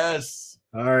 Yes.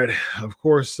 All right. Of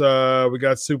course, we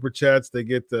got super chats. They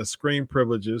get the screen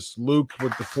privileges. Luke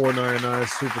with the $4.99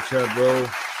 super chat, bro.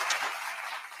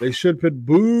 They should put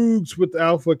Boogs with the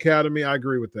Alpha Academy. I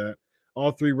agree with that. All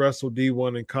three wrestled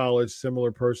D1 in college,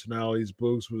 similar personalities.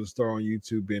 Boogs was a star on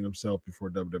YouTube, being himself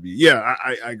before WWE. Yeah,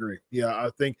 I agree. Yeah, I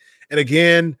think. And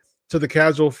again, to the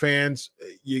casual fans,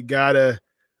 you gotta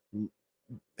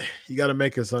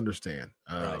make us understand.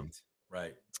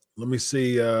 Right. Let me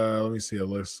see.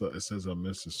 Alyssa, it says I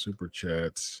missed the super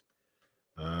chats.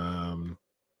 Let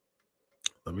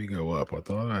me go up. I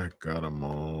thought I got them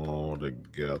all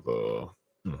together.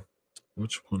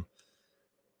 Which one?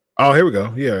 Oh, here we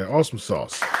go. Yeah, awesome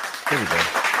sauce. Here we go.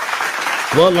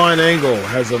 Bloodline Angle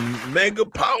has a mega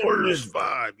powers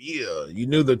vibe. Yeah, you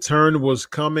knew the turn was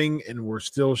coming and we're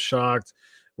still shocked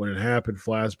when it happened.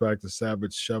 Flashback to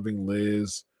Savage shoving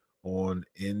Liz on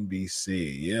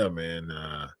NBC. Yeah, man.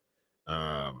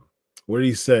 What did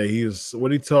he say?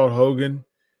 What he told Hogan?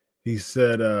 He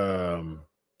said,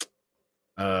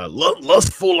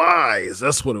 lustful eyes.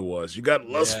 That's what it was. You got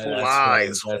lustful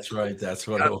eyes. Right. That's right. That's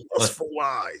what it was. Lustful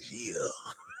eyes. Yeah.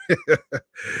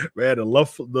 Man,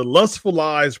 the lustful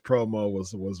eyes promo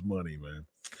was money, man.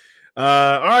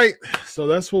 All right. So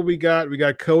that's what we got. We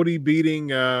got Cody beating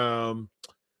Finn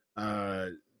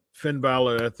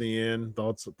Balor at the end.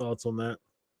 Thoughts on that?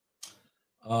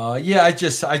 Yeah, I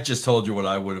just told you what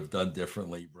I would have done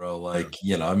differently, bro. Like,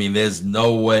 I mean, there's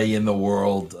no way in the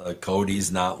world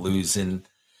Cody's not losing.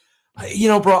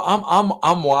 Bro,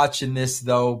 I'm watching this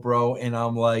though, bro, and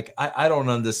I'm like, I don't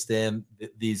understand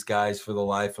these guys for the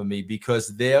life of me,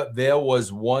 because there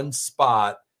was one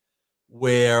spot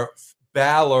where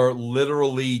Balor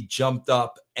literally jumped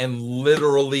up and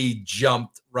literally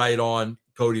jumped right on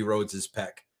Cody Rhodes'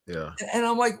 pec. Yeah. And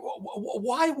I'm like,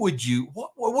 why would you?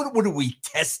 What are we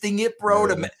testing it, bro?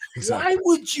 Yeah, exactly. Why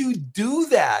would you do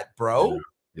that, bro?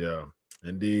 Yeah,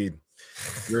 indeed.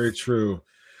 Very true.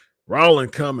 Rollin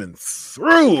coming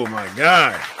through. Oh my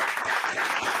God.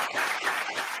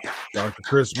 Dr.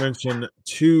 Chris mentioned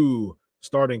 2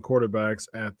 starting quarterbacks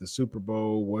at the Super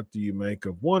Bowl. What do you make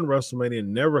of 1, WrestleMania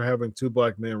never having 2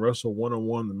 black men wrestle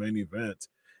one-on-one the main event,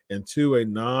 and 2, a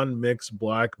non-mixed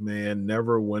black man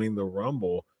never winning the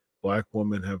Rumble? Black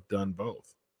women have done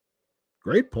both.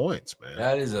 Great points, man.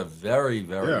 That is a very,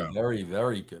 very, very,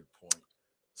 very good point.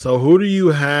 So who do you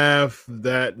have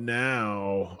that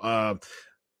now?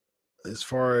 As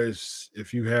far as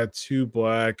if you had 2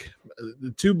 black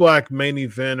main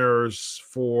eventers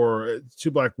for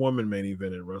 2 black women main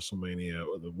event at WrestleMania,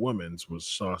 or the women's was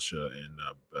Sasha and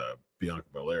Bianca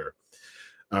Belair.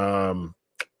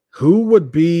 Who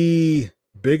would be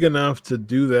big enough to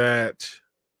do that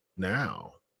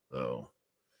now, though?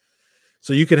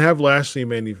 So you can have Lashley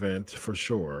main event for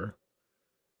sure.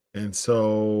 And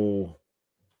so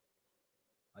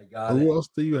who else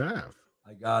do you have?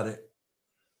 I got it.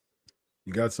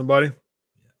 You got somebody?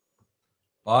 Yeah.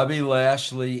 Bobby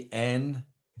Lashley and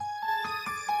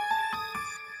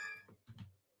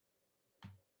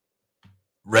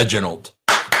Reginald.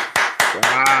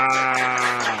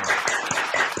 Wow.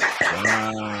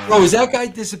 Bro, is that guy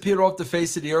disappeared off the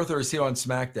face of the earth, or is he on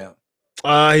SmackDown?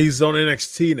 He's on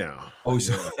NXT now. Oh,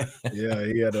 yeah,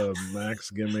 he had a Max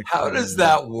gimmick. How does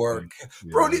that work?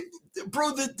 Yeah.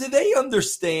 Bro, do they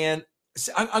understand?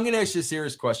 I'm going to ask you a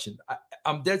serious question.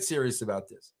 I'm dead serious about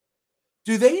this.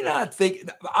 Do they not think,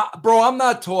 bro, I'm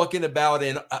not talking about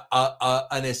an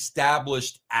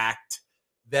established act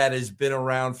that has been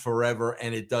around forever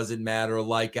and it doesn't matter.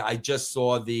 Like I just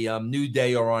saw the New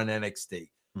Day are on NXT.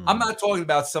 I'm not talking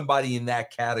about somebody in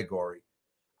that category.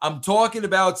 I'm talking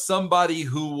about somebody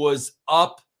who was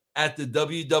up at the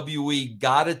WWE,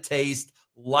 got a taste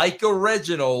like a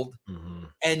Reginald,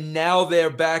 and now they're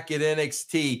back at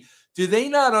NXT. Do they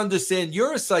not understand?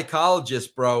 You're a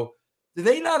psychologist, bro. Do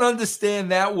they not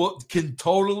understand that what can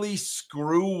totally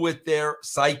screw with their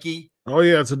psyche? Oh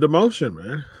yeah, it's a demotion,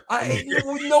 man.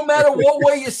 No matter what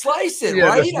way you slice it,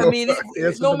 right? I mean,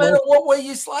 no matter what way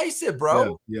you slice it,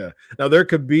 bro. Yeah. Now there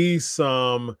could be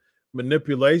some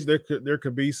manipulation. There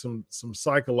could be some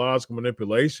psychological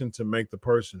manipulation to make the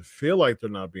person feel like they're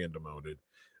not being demoted.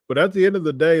 But at the end of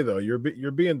the day, though, you're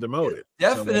being demoted.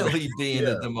 Definitely being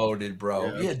demoted,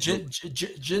 bro. Yeah,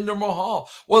 Jinder Mahal.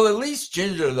 Well, at least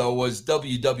Jinder though was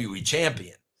WWE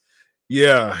champion.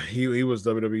 Yeah, he was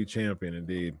WWE champion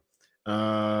indeed.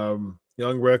 Young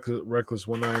Reckless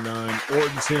 199.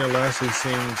 Orton, Cena, Lashley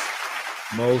seems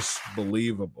most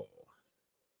believable.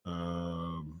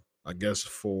 I guess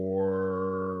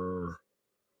for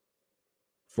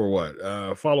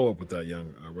what? Follow up with that,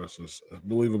 Young Wrestlers.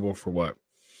 Believable for what?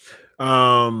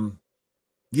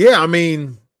 Yeah, I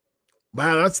mean,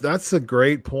 wow, that's a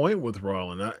great point with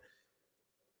Rollins.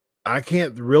 I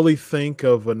can't really think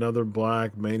of another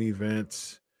black main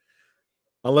event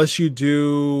unless you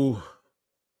do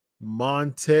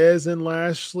Montez and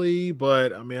Lashley,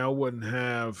 but I mean, I wouldn't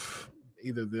have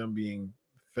either of them being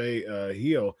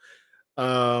heel.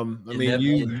 I mean,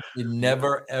 you're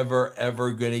never,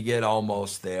 ever going to get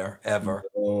almost there ever.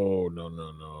 Oh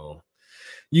no.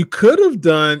 You could have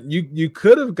done. You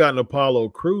could have gotten Apollo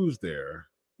Crews there,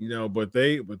 but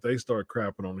they start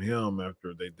crapping on him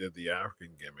after they did the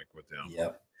African gimmick with him. Yeah.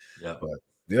 But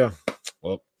yeah,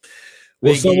 well,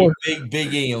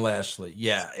 Big E and Lashley.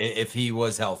 Yeah, if he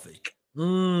was healthy.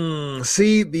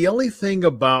 See, the only thing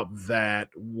about that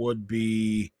would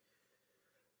be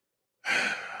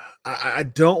I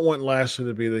don't want Lashley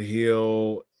to be the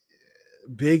heel.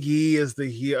 Big E is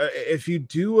the heel. If you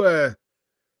do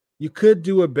you could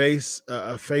do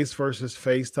a face versus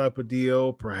face type of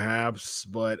deal, perhaps,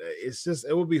 but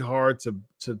it would be hard to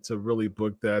really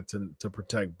book that to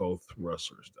protect both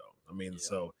wrestlers, though. I mean,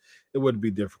 so it would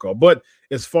be difficult. But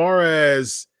as far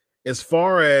as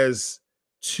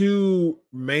two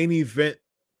main event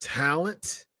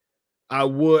talent,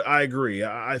 I agree.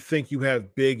 I think you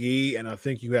have Big E and I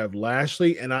think you have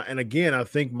Lashley, and again I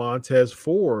think Montez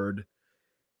Ford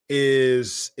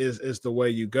is the way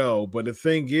you go. But the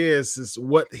thing is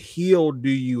what heel do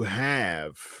you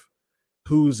have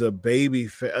who's a baby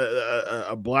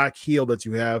a black heel that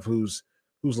you have who's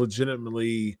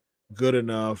legitimately good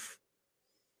enough?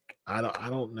 I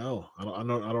don't know. I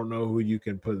don't know who you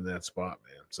can put in that spot,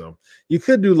 man. So you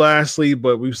could do Lashley,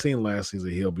 but we've seen Lashley as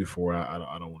a heel before. I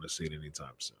don't want to see it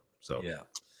anytime soon. So yeah.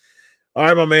 All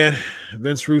right, my man,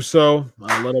 Vince Russo.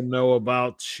 Let him know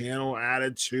about Channel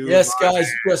Attitude. Yes, guys,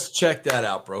 just check that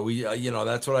out, bro. We,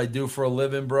 that's what I do for a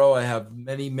living, bro. I have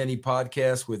many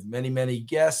podcasts with many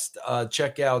guests.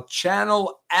 Check out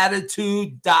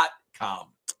channelattitude.com.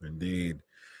 Indeed.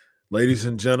 Ladies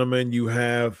and gentlemen, you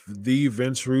have the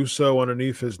Vince Russo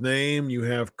underneath his name. You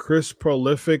have Chris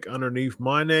Prolific underneath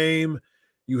my name.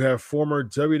 You have former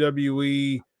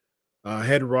WWE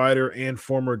head writer and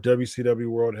former WCW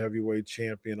World Heavyweight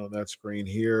Champion on that screen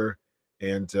here.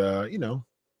 And,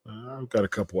 I've got a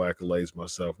couple accolades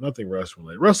myself. Nothing wrestling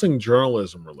related. Wrestling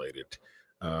journalism related.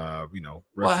 Well,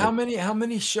 how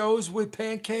many shows with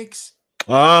Pancakes?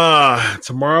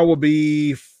 Tomorrow will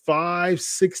be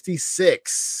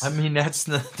 566. I mean, that's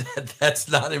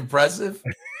not impressive.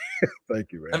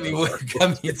 Thank you, man. I mean,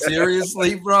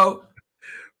 seriously, bro.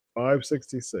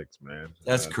 566, man.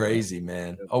 That's crazy,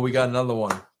 man. Oh, we got another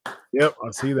one. Yep,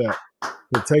 I see that.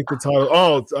 To take the title.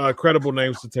 Oh, credible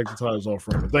names to take the titles off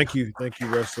from. Thank you,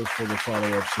 wrestlers, for the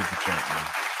follow-up super chat, man.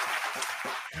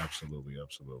 Absolutely.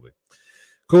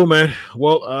 Cool, man.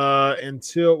 Well,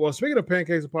 speaking of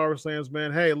Pancakes and Power Slams,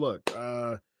 man, hey, look,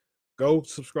 go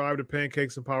subscribe to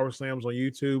Pancakes and Power Slams on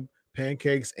YouTube.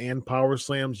 Pancakes and Power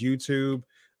Slams YouTube.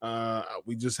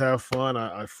 We just have fun.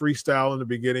 I freestyle in the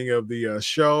beginning of the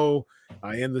show.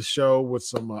 I end the show with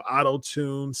some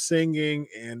auto-tune singing,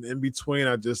 and in between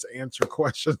I just answer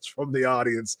questions from the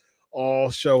audience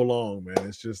all show long, man.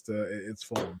 It's just it's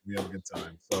fun. We have a good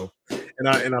time. So and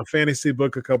I fantasy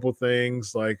book a couple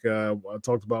things, like I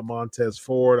talked about Montez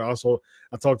Ford. I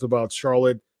talked about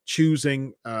Charlotte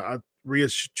choosing Rhea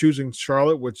choosing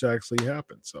Charlotte, which actually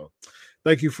happened. So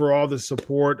thank you for all the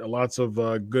support. Lots of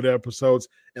good episodes.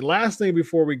 And last thing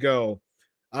before we go,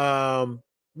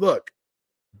 look,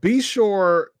 be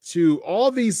sure to all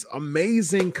these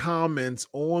amazing comments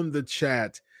on the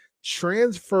chat,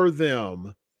 transfer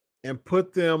them and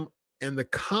put them in the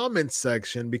comment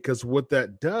section, because what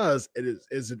that does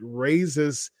is it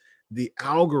raises the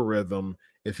algorithm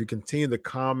if you continue to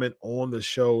comment on the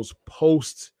show's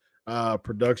post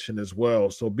production as well.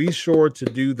 So be sure to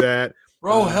do that.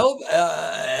 Bro,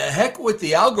 heck with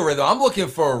the algorithm. I'm looking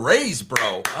for a raise,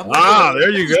 bro.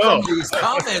 There you go. These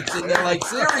comments, and they're like,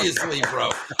 seriously, bro.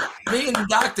 Me and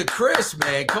Dr. Chris,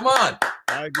 man, come on.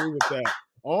 I agree with that.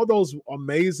 All those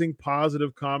amazing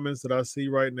positive comments that I see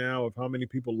right now of how many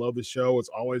people love the show. It's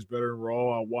always better than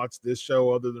Raw. I watch this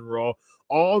show other than Raw.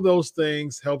 All those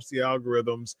things helps the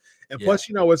algorithms. And plus,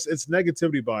 it's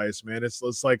negativity bias, man.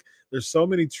 It's like there's so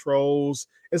many trolls.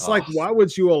 It's like, why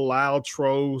would you allow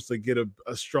trolls to get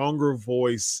a stronger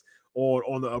voice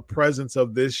on the presence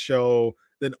of this show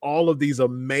than all of these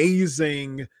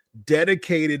amazing,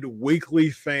 dedicated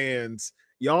weekly fans?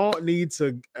 Y'all need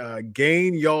to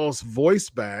gain y'all's voice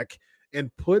back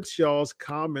and put y'all's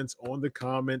comments on the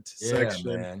comment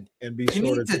section, man. And be you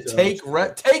sure need to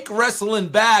take wrestling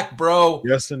back, bro.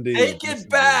 Yes, indeed. Take it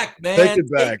back, man. Take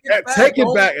it back. Take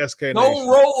it back, SK Nation. Don't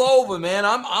roll over, man.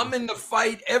 I'm in the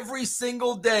fight every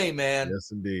single day, man. Yes,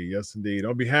 indeed. Yes, indeed.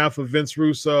 On behalf of Vince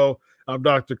Russo, I'm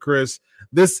Dr. Chris.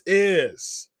 This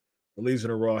is the Legion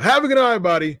of Raw. Have a good night,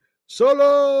 everybody.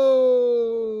 Solo.